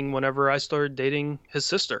started hunting whenever I started dating his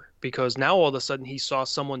sister, because now all of a sudden he saw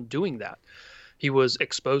someone doing that. He was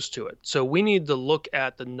exposed to it. So we need to look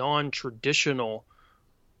at the non-traditional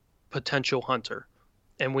potential hunter,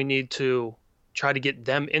 and we need to try to get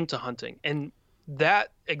them into hunting. And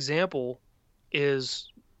that example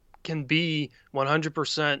can be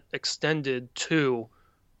 100% extended to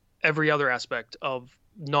every other aspect of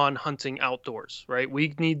non-hunting outdoors, right?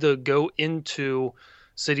 We need to go into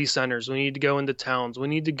city centers. We need to go into towns. We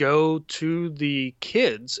need to go to the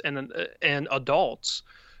kids and adults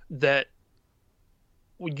that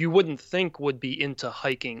you wouldn't think would be into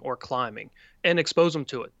hiking or climbing, and expose them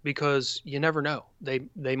to it, because you never know.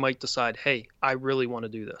 They might decide, hey, I really want to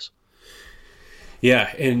do this.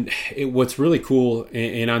 Yeah, and what's really cool,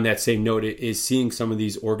 and on that same note, is seeing some of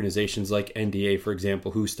these organizations like NDA, for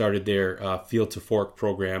example, who started their Field to Fork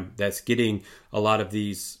program, that's getting a lot of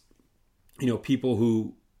these, people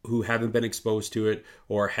who haven't been exposed to it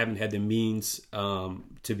or haven't had the means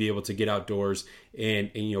to be able to get outdoors,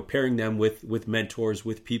 and pairing them with mentors,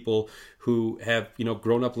 with people who have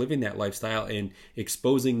grown up living that lifestyle, and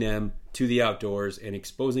exposing them to the outdoors, and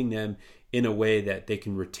exposing them in a way that they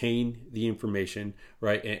can retain the information,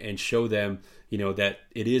 right, and show them that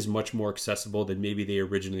it is much more accessible than maybe they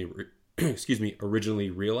originally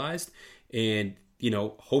realized, and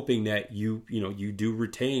hoping that you do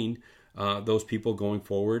retain those people going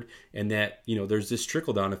forward, and that there's this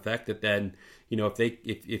trickle down effect that then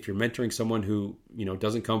if you're mentoring someone who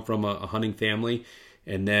doesn't come from a hunting family,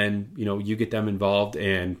 and then you get them involved,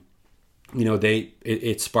 and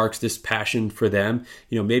it sparks this passion for them,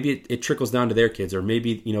 maybe it trickles down to their kids, or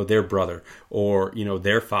maybe their brother, or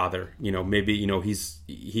their father, maybe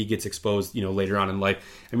he gets exposed later on in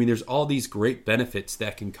life. I mean, there's all these great benefits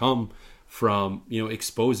that can come from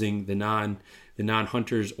exposing the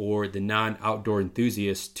non-hunters or the non-outdoor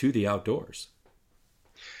enthusiasts to the outdoors.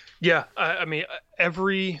 Yeah, I mean,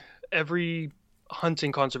 every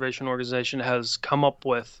hunting conservation organization has come up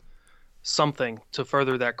with something to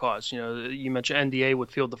further that cause. You mentioned NDA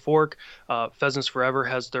with Field to Fork. Pheasants Forever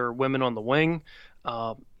has their Women on the Wing.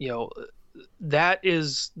 That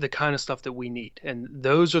is the kind of stuff that we need, and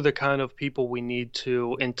those are the kind of people we need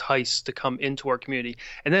to entice to come into our community.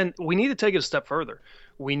 And then we need to take it a step further.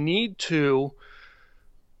 We need to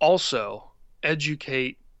also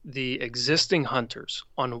educate the existing hunters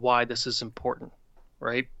on why this is important,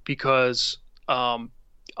 right? Because a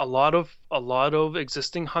lot of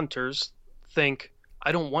existing hunters think,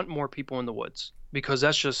 I don't want more people in the woods, because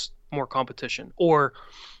that's just more competition. Or,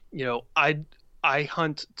 I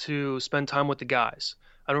hunt to spend time with the guys.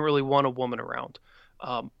 I don't really want a woman around.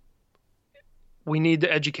 We need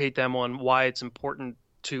to educate them on why it's important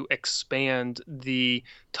to expand the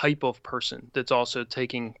type of person that's also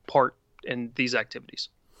taking part in these activities.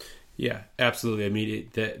 Yeah, absolutely. I mean,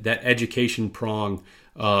 that education prong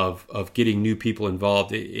of getting new people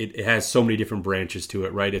involved, it has so many different branches to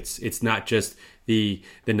it, right? It's not just the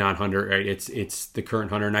non-hunter, right? It's the current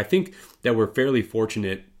hunter. And I think that we're fairly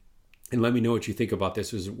fortunate, and let me know what you think about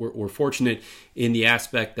this, is we're fortunate in the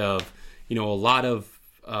aspect of, a lot of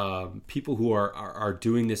people who are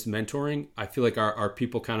doing this mentoring, I feel like are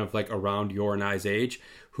people kind of like around your and I's age,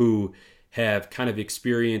 who have kind of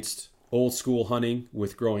experienced old school hunting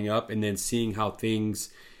with growing up, and then seeing how things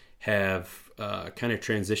have kind of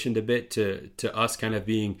transitioned a bit to us kind of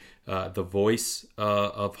being the voice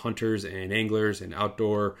of hunters and anglers and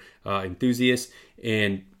outdoor enthusiasts,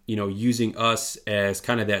 and using us as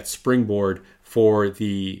kind of that springboard for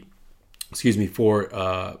the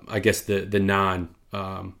I guess the non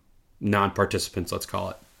non-participants, let's call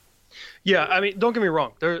it. Yeah, I mean, don't get me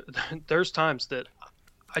wrong. There's times that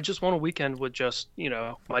I just want a weekend with just,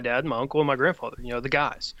 my dad, my uncle, and my grandfather, the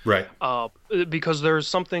guys. Right. Because there's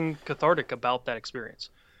something cathartic about that experience.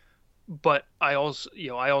 But I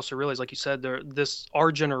also realize, like you said,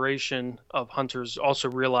 our generation of hunters also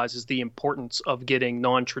realizes the importance of getting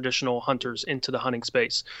non-traditional hunters into the hunting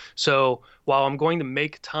space. So while I'm going to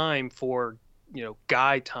make time for,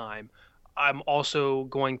 guy time, I'm also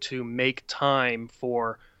going to make time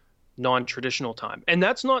for non-traditional time, and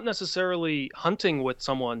that's not necessarily hunting with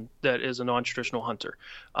someone that is a non-traditional hunter.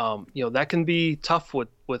 That can be tough with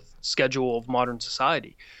schedule of modern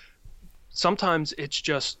society. Sometimes it's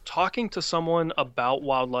just talking to someone about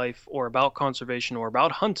wildlife or about conservation or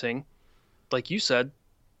about hunting, like you said,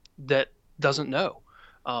 that doesn't know,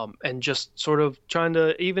 and just sort of trying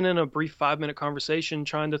to, even in a brief 5-minute conversation,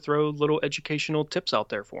 trying to throw little educational tips out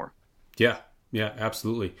there for them. Yeah,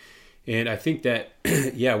 absolutely. And I think that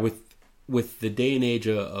with the day and age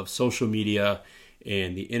of social media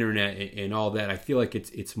and the internet and all that, I feel like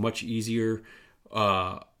it's much easier,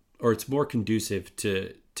 or it's more conducive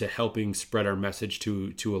to helping spread our message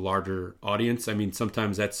to a larger audience. I mean,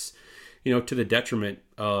 sometimes that's, to the detriment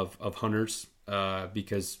of hunters,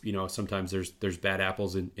 because, sometimes there's bad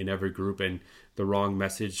apples in every group, and the wrong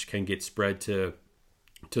message can get spread to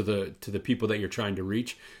the people that you're trying to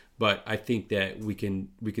reach. But I think that we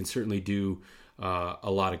can certainly do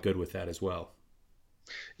a lot of good with that as well.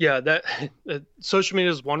 Yeah, that social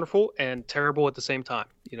media is wonderful and terrible at the same time.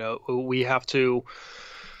 We have to,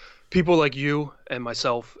 people like you and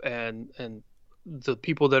myself and the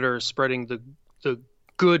people that are spreading the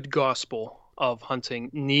good gospel of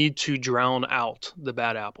hunting need to drown out the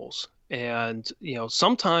bad apples. And,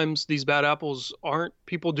 sometimes these bad apples aren't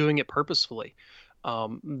people doing it purposefully.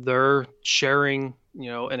 They're sharing,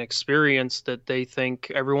 an experience that they think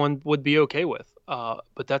everyone would be okay with.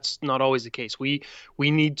 But that's not always the case. We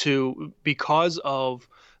need to, because of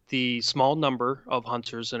the small number of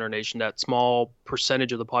hunters in our nation, that small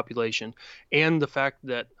percentage of the population, and the fact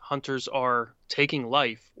that hunters are taking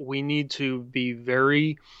life, we need to be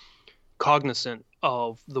very cognizant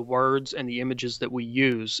of the words and the images that we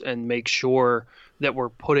use and make sure that we're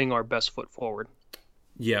putting our best foot forward.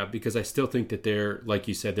 Yeah, because I still think that like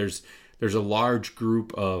you said, there's a large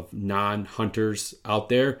group of non-hunters out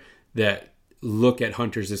there that look at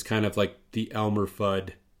hunters as kind of like the Elmer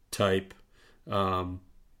Fudd type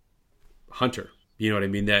hunter. You know what I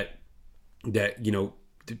mean? That the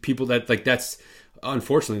people that, like, that's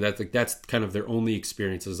unfortunately that's kind of their only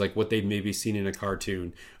experiences, like what they've maybe seen in a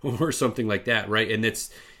cartoon or something like that, right? And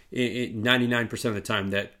it's 99% of the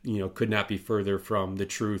time that could not be further from the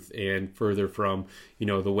truth and further from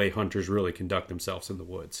the way hunters really conduct themselves in the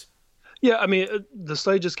woods. Yeah, I mean, the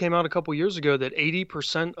study just came out a couple years ago that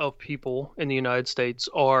 80% of people in the United States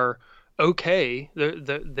are okay.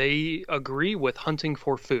 They agree with hunting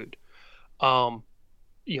for food. But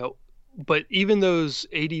even those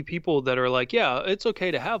 80 people that are like, yeah, it's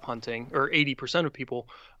okay to have hunting, or 80% of people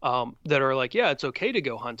that are like, yeah, it's okay to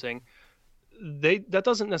go hunting, that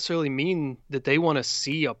doesn't necessarily mean that they want to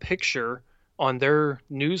see a picture on their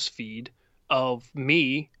news feed of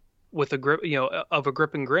me with a grip, of a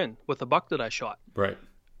grip and grin with a buck that I shot. Right.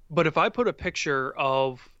 But if I put a picture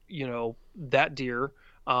of, that deer,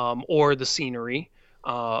 or the scenery,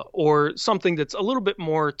 or something that's a little bit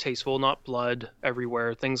more tasteful, not blood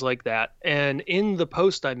everywhere, things like that. And in the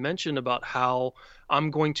post, I mentioned about how I'm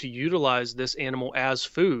going to utilize this animal as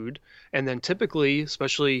food. And then typically,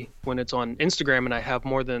 especially when it's on Instagram and I have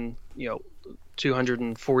more than,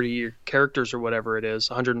 240 characters or whatever it is,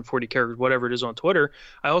 140 characters, whatever it is on Twitter,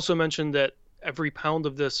 I also mentioned that every pound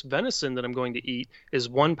of this venison that I'm going to eat is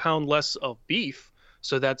 1 pound less of beef.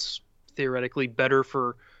 So that's theoretically better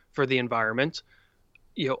for the environment.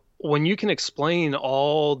 When you can explain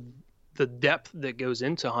all the depth that goes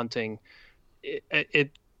into hunting,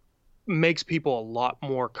 it makes people a lot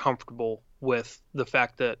more comfortable with the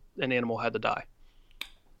fact that an animal had to die.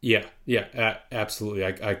 Yeah, absolutely.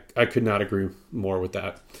 I could not agree more with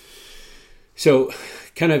that. So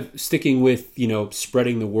kind of sticking with,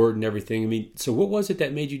 spreading the word and everything. I mean, so what was it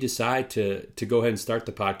that made you decide to go ahead and start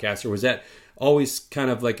the podcast? Or was that always kind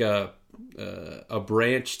of like a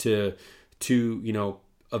branch to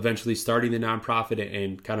eventually starting the nonprofit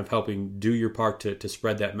and kind of helping do your part to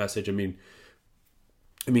spread that message? I mean,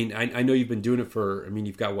 I know you've been doing it for,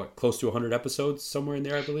 you've got close to 100 episodes somewhere in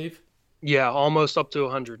there, I believe. Yeah, almost up to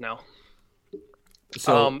 100 now.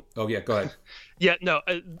 So, go ahead. Yeah, no,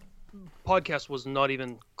 podcast was not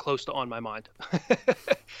even close to on my mind.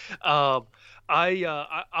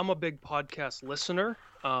 I'm a big podcast listener.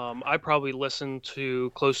 I probably listen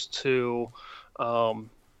to close to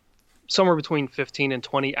somewhere between 15 and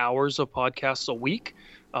 20 hours of podcasts a week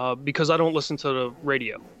because I don't listen to the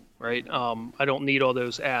radio, right? I don't need all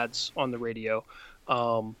those ads on the radio.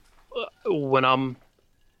 When I'm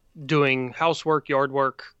doing housework, yard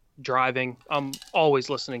work, driving, I'm always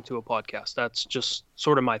listening to a podcast. That's just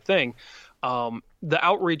sort of my thing. The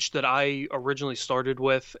outreach that I originally started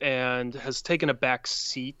with and has taken a back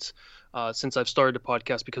seat since I've started a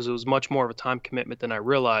podcast because it was much more of a time commitment than I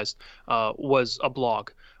realized was a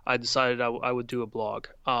blog. I decided I would do a blog.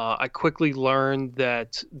 I quickly learned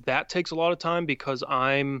that takes a lot of time because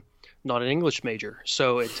I'm not an English major.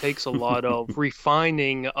 So it takes a lot of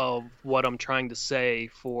refining of what I'm trying to say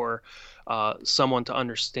for someone to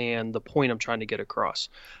understand the point I'm trying to get across.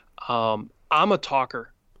 I'm a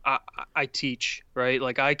talker. I teach, right?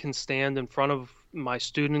 Like I can stand in front of my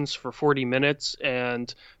students for 40 minutes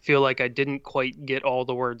and feel like I didn't quite get all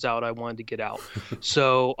the words out I wanted to get out.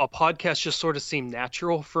 So a podcast just sort of seemed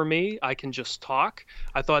natural for me. I can just talk.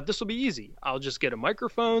 I thought this will be easy. I'll just get a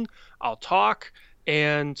microphone, I'll talk,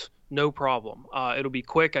 and no problem. It'll be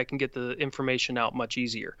quick. I can get the information out much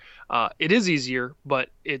easier. It is easier, but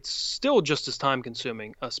it's still just as time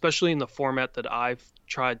consuming, especially in the format that I've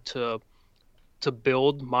tried to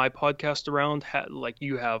build my podcast around. Like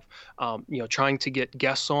you have, trying to get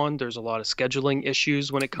guests on. There's a lot of scheduling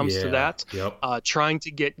issues when it comes to that. Yep. Trying to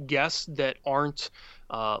get guests that aren't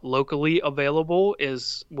locally available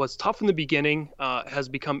was tough in the beginning, has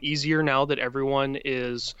become easier now that everyone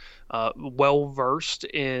is well versed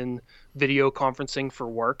in video conferencing for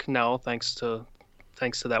work now, thanks to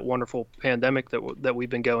that wonderful pandemic that we've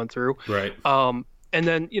been going through. Right. And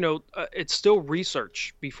then, it's still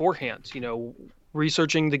research beforehand,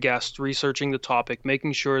 researching the guest, researching the topic,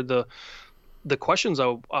 making sure the questions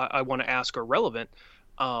I want to ask are relevant.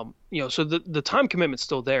 So the time commitment's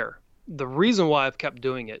still there. The reason why I've kept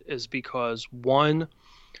doing it is because, one,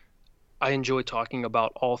 I enjoy talking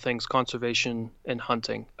about all things conservation and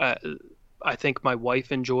hunting. I think my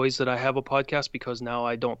wife enjoys that I have a podcast because now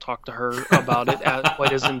I don't talk to her about it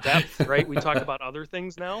quite as in depth, right? We talk about other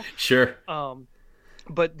things now. Sure.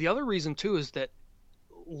 But the other reason too is that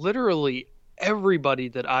literally everybody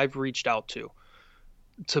that I've reached out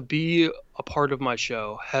to be a part of my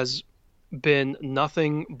show has been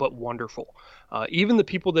nothing but wonderful. Even the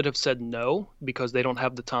people that have said no because they don't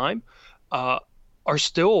have the time are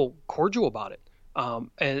still cordial about it.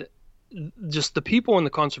 And just the people in the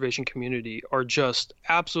conservation community are just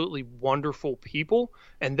absolutely wonderful people,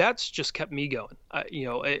 and that's just kept me going.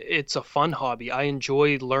 It's a fun hobby. I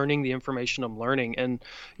enjoy learning the information I'm learning, and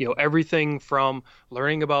everything from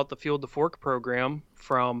learning about the Field to Fork program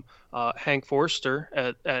from Hank Forster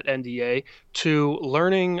at NDA to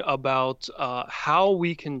learning about how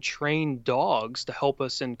we can train dogs to help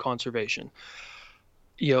us in conservation.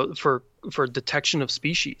 For detection of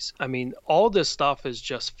species. I mean, all this stuff is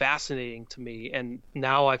just fascinating to me. And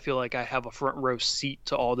now I feel like I have a front row seat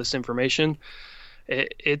to all this information.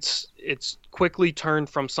 It's quickly turned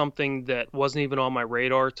from something that wasn't even on my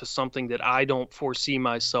radar to something that I don't foresee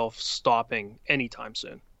myself stopping anytime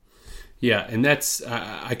soon. Yeah. And that's,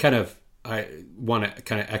 I want to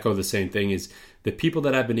kind of echo the same thing, is the people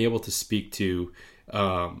that I've been able to speak to.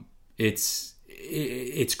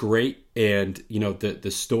 It's great, and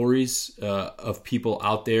the stories of people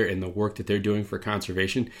out there and the work that they're doing for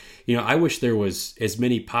conservation. I wish there was as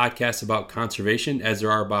many podcasts about conservation as there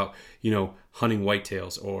are about hunting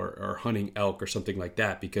whitetails or hunting elk or something like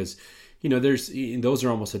that, because those are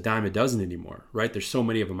almost a dime a dozen anymore, right? There's so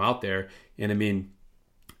many of them out there, and I mean,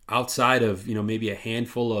 outside of maybe a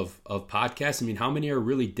handful of podcasts, I mean, how many are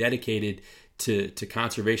really dedicated to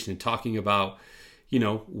conservation and talking about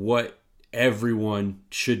what everyone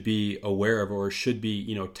should be aware of, or should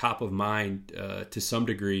be top of mind to some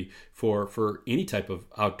degree for any type of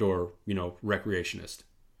outdoor recreationist.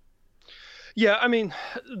 Yeah, I mean,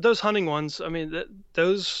 those hunting ones, I mean,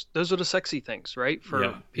 those are the sexy things, right?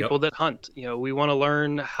 For people that hunt. We want to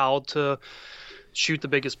learn how to shoot the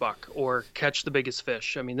biggest buck or catch the biggest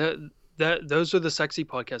fish. I mean, those are the sexy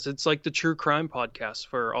podcasts. It's like the true crime podcasts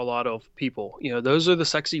for a lot of people. Those are the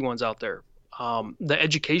sexy ones out there. The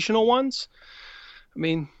educational ones, I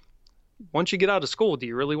mean, once you get out of school, do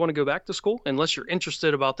you really want to go back to school? Unless you're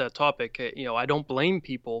interested about that topic, I don't blame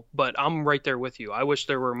people, but I'm right there with you. I wish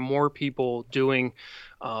there were more people doing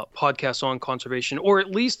podcasts on conservation, or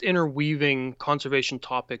at least interweaving conservation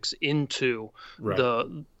topics into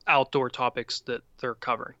the outdoor topics that they're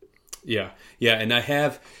covering. Yeah. Yeah. And I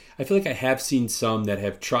feel like I have seen some that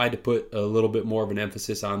have tried to put a little bit more of an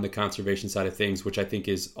emphasis on the conservation side of things, which I think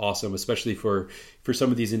is awesome, especially for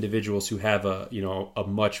some of these individuals who have a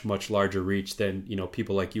much, much larger reach than,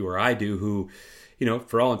 people like you or I do, who,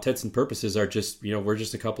 for all intents and purposes are just, we're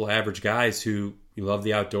just a couple of average guys who love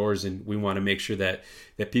the outdoors, and we want to make sure that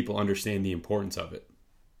people understand the importance of it.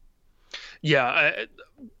 Yeah.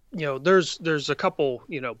 There's a couple,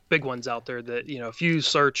 big ones out there that, if you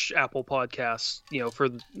search Apple Podcasts, for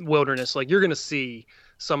wilderness, like you're going to see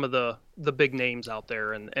some of the big names out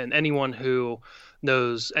there, and anyone who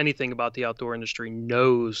knows anything about the outdoor industry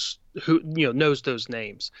knows those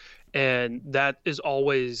names. And that is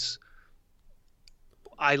always,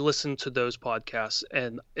 I listen to those podcasts,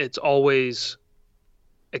 and it's always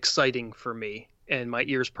exciting for me, and my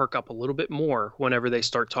ears perk up a little bit more whenever they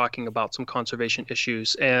start talking about some conservation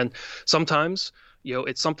issues. And sometimes,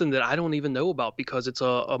 it's something that I don't even know about because it's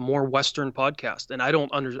a more Western podcast, and I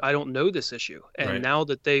don't know this issue. And Right. Now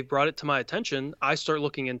that they've brought it to my attention, I start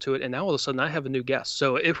looking into it, and now all of a sudden I have a new guest.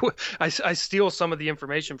 So I steal some of the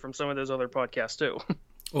information from some of those other podcasts too.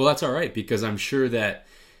 Well, that's all right, because I'm sure that,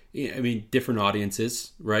 different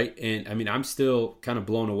audiences, right? And I'm still kind of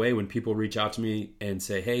blown away when people reach out to me and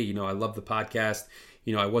say, hey, I love the podcast.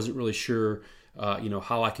 I wasn't really sure,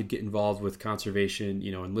 how I could get involved with conservation,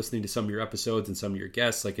 and listening to some of your episodes and some of your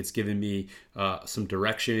guests, like it's given me some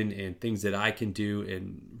direction and things that I can do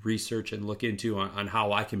and research and look into on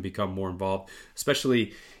how I can become more involved.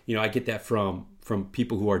 Especially, I get that from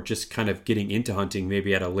people who are just kind of getting into hunting,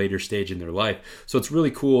 maybe at a later stage in their life. So it's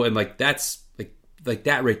really cool. And that's like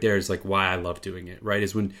that right there is like why I love doing it, right?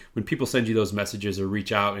 Is when people send you those messages or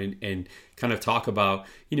reach out and kind of talk about,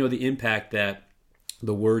 the impact that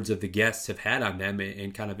the words of the guests have had on them,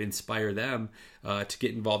 and kind of inspire them to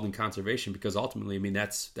get involved in conservation, because ultimately,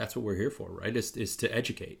 that's what we're here for, right? Is to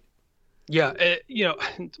educate. Yeah,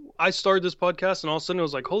 I started this podcast, and all of a sudden it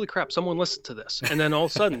was like, holy crap, someone listened to this. And then all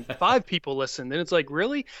of a sudden 5 people listened, and it's like,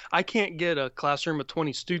 really? I can't get a classroom of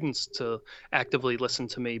 20 students to actively listen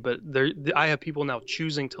to me, but I have people now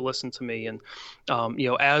choosing to listen to me. And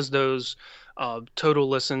as those total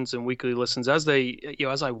listens and weekly listens, as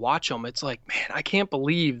I watch them, it's like, man, I can't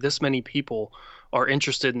believe this many people are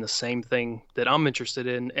interested in the same thing that I'm interested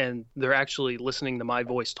in, and they're actually listening to my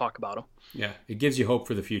voice talk about them. Yeah, it gives you hope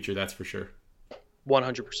for the future, that's for sure.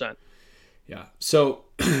 100%. Yeah. So,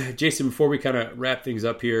 Jason, before we kind of wrap things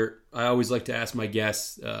up here, I always like to ask my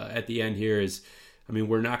guests at the end here is,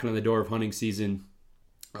 we're knocking on the door of hunting season,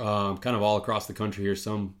 kind of all across the country here.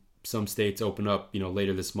 Some states open up,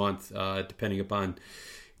 later this month, depending upon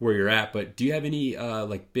where you're at. But do you have any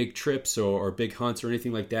like big trips or big hunts or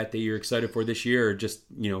anything like that you're excited for this year, or just,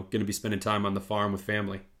 going to be spending time on the farm with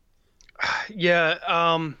family?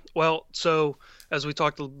 Yeah. Well, so as we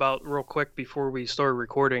talked about real quick before we started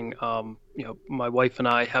recording, my wife and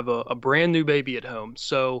I have a brand new baby at home.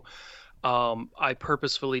 So I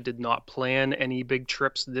purposefully did not plan any big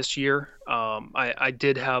trips this year. I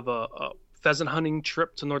did have a pheasant hunting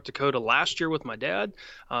trip to North Dakota last year with my dad.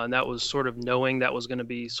 And that was sort of knowing that was going to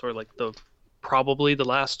be sort of like probably the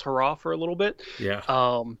last hurrah for a little bit. Yeah.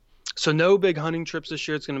 So no big hunting trips this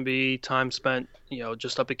year. It's going to be time spent,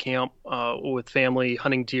 just up at camp with family,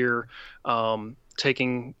 hunting deer,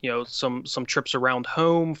 taking, some trips around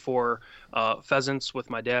home for pheasants with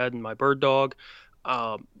my dad and my bird dog.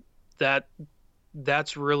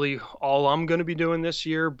 That's really all I'm going to be doing this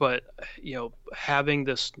year. But, having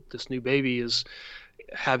this new baby is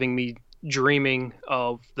having me dreaming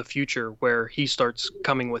of the future where he starts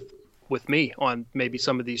coming with me on maybe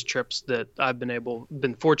some of these trips that I've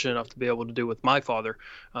been fortunate enough to be able to do with my father,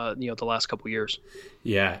 the last couple of years.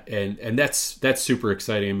 Yeah. And that's super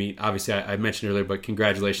exciting. Obviously I mentioned earlier, but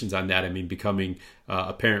congratulations on that. Becoming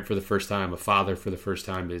a parent for the first time, a father for the first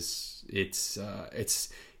time it's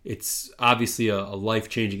obviously a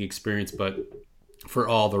life-changing experience, but for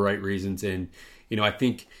all the right reasons. And, I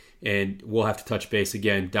think, and we'll have to touch base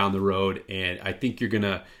again down the road. And I think you're going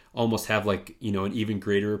to almost have an even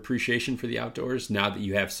greater appreciation for the outdoors now that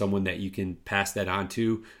you have someone that you can pass that on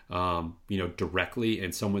to, directly,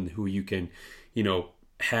 and someone who you can,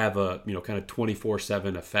 have a, kind of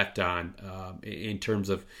 24/7 effect on, in terms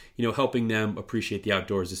of, helping them appreciate the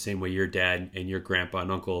outdoors the same way your dad and your grandpa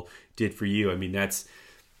and uncle did for you.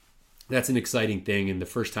 That's an exciting thing. And the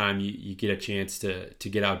first time you get a chance to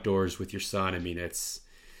get outdoors with your son,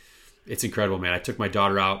 it's incredible, man. I took my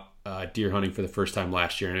daughter out deer hunting for the first time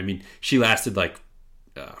last year, and she lasted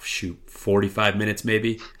 45 minutes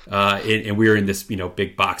maybe, and we were in this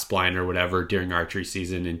big box blind or whatever during archery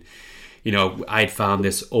season, and I'd found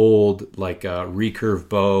this old recurve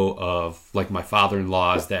bow of my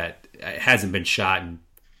father-in-law's that hasn't been shot in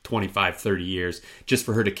 25, 30 years, just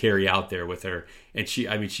for her to carry out there with her. And she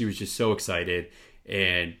was just so excited.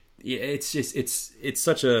 And it's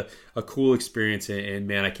such a cool experience. And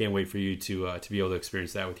man, I can't wait for you to be able to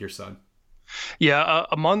experience that with your son. Yeah,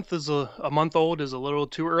 a month old is a little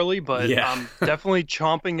too early, but Yeah. I'm definitely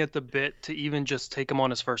chomping at the bit to even just take him on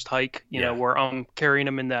his first hike. You know, where I'm carrying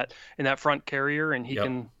him in that front carrier, and he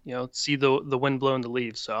can see the wind blowing the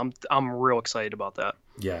leaves. So I'm real excited about that.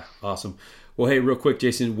 Yeah, awesome. Well, hey, real quick,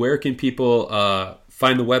 Jason, where can people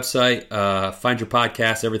find the website, find your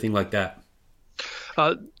podcast, everything like that?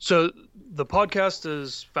 So the podcast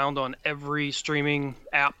is found on every streaming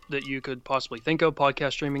app that you could possibly think of,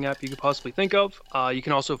 podcast streaming app you could possibly think of. You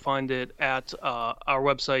can also find it at our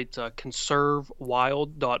website,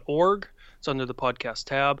 conservewild.org. It's under the podcast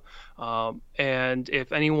tab. And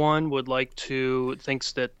if anyone would like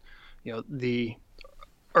thinks that, the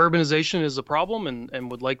urbanization is a problem and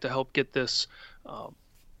would like to help get this,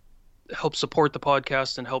 help support the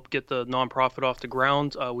podcast and help get the nonprofit off the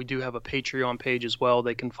ground, we do have a Patreon page as well.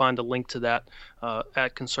 They can find a link to that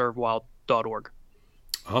at conservewild.org.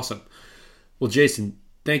 Awesome. Well, Jason,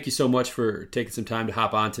 thank you so much for taking some time to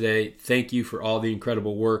hop on today. Thank you for all the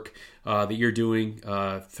incredible work that you're doing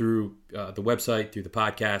through the website, through the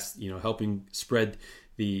podcast, helping spread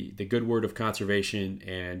the good word of conservation.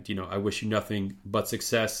 And, I wish you nothing but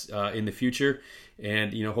success in the future.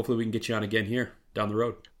 And, hopefully we can get you on again here down the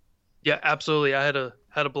road. Yeah, absolutely. I had a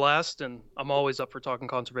blast, and I'm always up for talking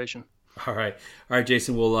conservation. All right,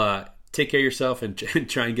 Jason. We'll take care of yourself and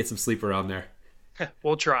try and get some sleep around there.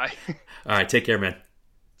 We'll try. All right, take care, man.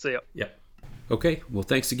 See ya. Yeah. Okay, well,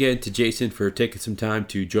 thanks again to Jason for taking some time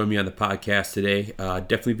to join me on the podcast today.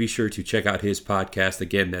 Definitely be sure to check out his podcast.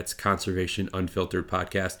 Again, that's Conservation Unfiltered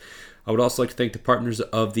Podcast. I would also like to thank the partners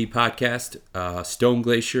of the podcast, Stone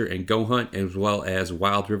Glacier and Go Hunt, as well as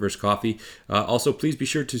Wild Rivers Coffee. Also, please be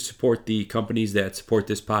sure to support the companies that support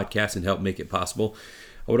this podcast and help make it possible.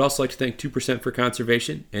 I would also like to thank 2% for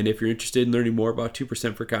Conservation, and if you're interested in learning more about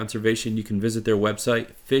 2% for Conservation, you can visit their website,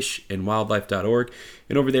 fishandwildlife.org,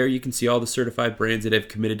 and over there you can see all the certified brands that have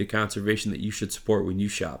committed to conservation that you should support when you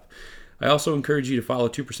shop. I also encourage you to follow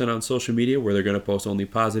 2% on social media, where they're going to post only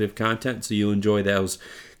positive content, so you'll enjoy those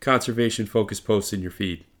conservation-focused posts in your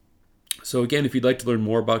feed. So again, if you'd like to learn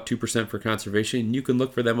more about 2% for Conservation, you can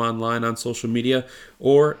look for them online on social media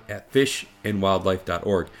or at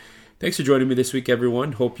fishandwildlife.org. Thanks for joining me this week,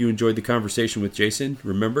 everyone. Hope you enjoyed the conversation with Jason.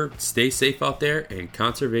 Remember, stay safe out there, and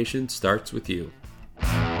conservation starts with you.